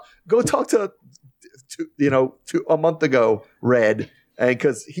like, well, go talk to a month ago, Red, And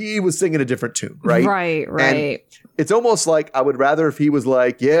because he was singing a different tune, right? Right. And it's almost like I would rather if he was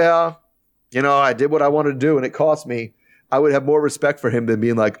like, yeah, I did what I wanted to do and it cost me. I would have more respect for him than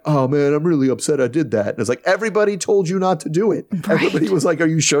being like, oh man, I'm really upset I did that. And it's like, everybody told you not to do it. Right. Everybody was like, are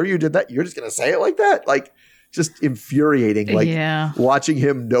you sure you did that? You're just going to say it like that? Like, just infuriating. Like watching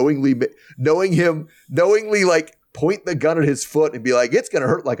him knowingly like point the gun at his foot and be like, it's going to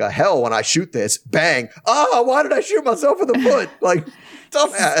hurt like a hell when I shoot this. Bang. Oh, why did I shoot myself in the foot? Like,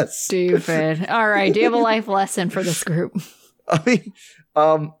 dumbass. Stupid. All right. Do you have a life lesson for this group? I mean,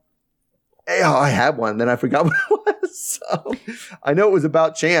 I had one, then I forgot what it was. So I know it was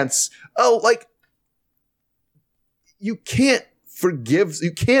about chance. Oh, like you can't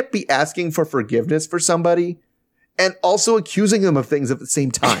be asking for forgiveness for somebody and also accusing them of things at the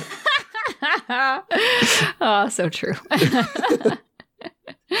same time. Oh, so true.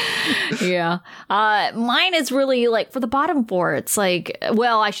 Yeah. Mine is really like for the bottom four. It's like,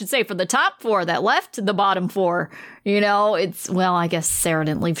 well, I should say for the top four that left the bottom four, it's, well, I guess Sarah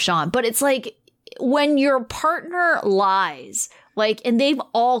didn't leave Sean, but it's like when your partner lies, like, and they've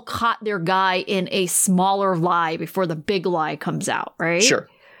all caught their guy in a smaller lie before the big lie comes out, right? Sure.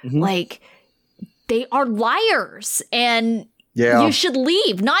 Mm-hmm. Like they are liars and you should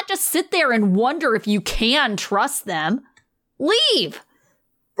leave, not just sit there and wonder if you can trust them. Leave.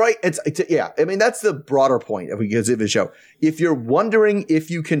 Right. It's I mean, that's the broader point of the show. If you're wondering if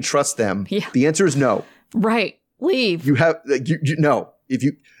you can trust them, the answer is no. Right. Leave. You have no. If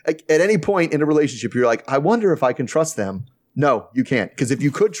you at any point in a relationship, you're like, I wonder if I can trust them. No, you can't. Because if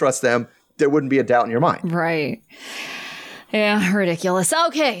you could trust them, there wouldn't be a doubt in your mind. Right. Yeah. Ridiculous.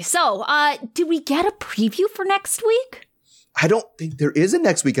 Okay. So, did we get a preview for next week? I don't think there is a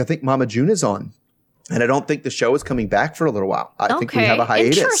next week. I think Mama June is on. And I don't think the show is coming back for a little while. I think we have a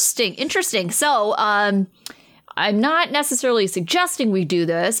hiatus. Interesting. So, I'm not necessarily suggesting we do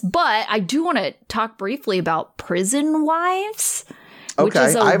this, but I do want to talk briefly about Prison Wives. Okay,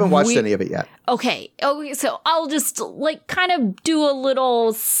 I haven't watched any of it yet. Okay, so I'll just like kind of do a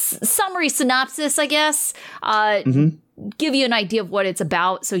little summary synopsis, I guess. Give you an idea of what it's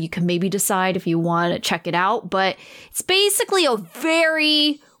about so you can maybe decide if you want to check it out. But it's basically a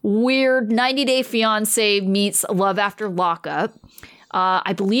very weird 90 Day Fiancé meets Love After Lockup.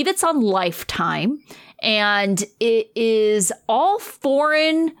 I believe it's on Lifetime. And it is all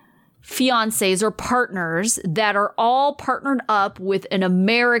foreign fiancés or partners that are all partnered up with an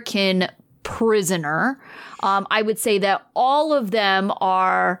American prisoner. I would say that all of them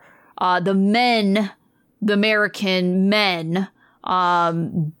are the American men,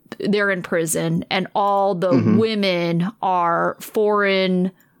 they're in prison, and all the women are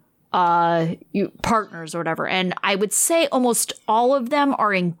foreign partners or whatever. And I would say almost all of them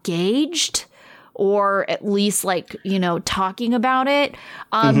are engaged or at least like, talking about it.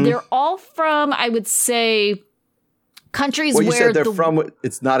 They're all from, I would say, countries where... Well, you said they're from,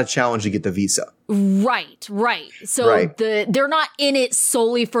 it's not a challenge to get the visa. Right. So they're not in it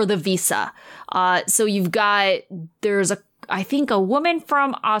solely for the visa. So you've got, I think a woman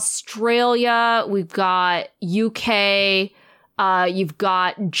from Australia, we've got UK, you've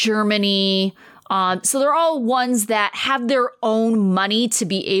got Germany. So they're all ones that have their own money to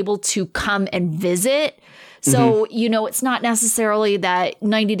be able to come and visit. So, it's not necessarily that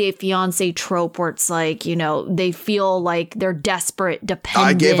 90 Day Fiancé trope where it's like, they feel like they're desperate, dependent.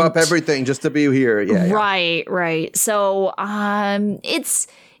 I gave up everything just to be here. Yeah. Right. So, it's,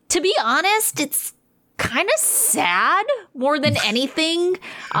 to be honest, it's kind of sad more than anything.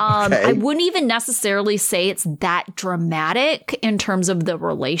 I wouldn't even necessarily say it's that dramatic in terms of the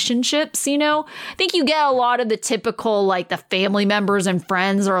relationships, I think you get a lot of the typical, like the family members and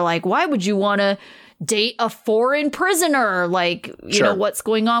friends are like, why would you want to date a foreign prisoner? Like, you know, what's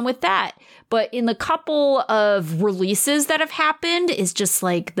going on with that? But in the couple of releases that have happened, is just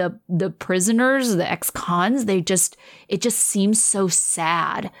like the prisoners, the ex-cons, it just seems so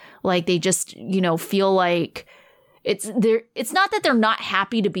sad. Like they just, feel like it's not that they're not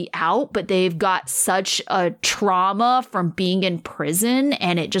happy to be out, but they've got such a trauma from being in prison,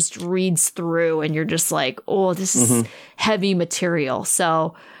 and it just reads through, and you're just like, oh, this is heavy material.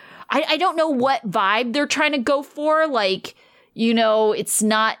 So I don't know what vibe they're trying to go for. Like, it's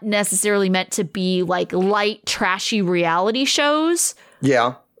not necessarily meant to be like light, trashy reality shows.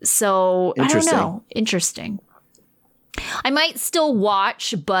 Yeah. So I don't know. Interesting. I might still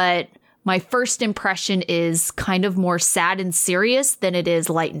watch, but my first impression is kind of more sad and serious than it is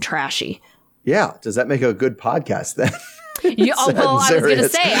light and trashy. Yeah. Does that make a good podcast then? Well, I was going to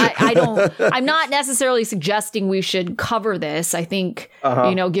say, I'm not necessarily suggesting we should cover this. I think,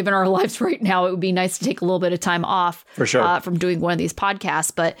 given our lives right now, it would be nice to take a little bit of time off for sure from doing one of these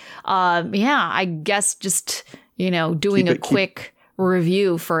podcasts. But I guess just, doing a quick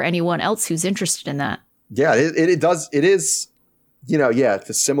review for anyone else who's interested in that. Yeah, it does. It is, it's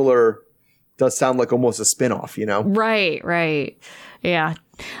a similar, does sound like almost a spinoff, Right. Yeah.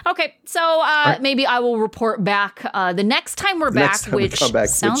 Okay. So maybe I will report back the next time we're back, which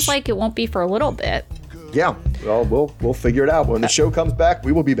sounds like it won't be for a little bit. Yeah. Well, we'll figure it out. When the show comes back,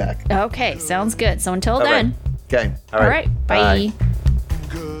 we will be back. Okay. Sounds good. So until then. Right. Okay. All right. Bye.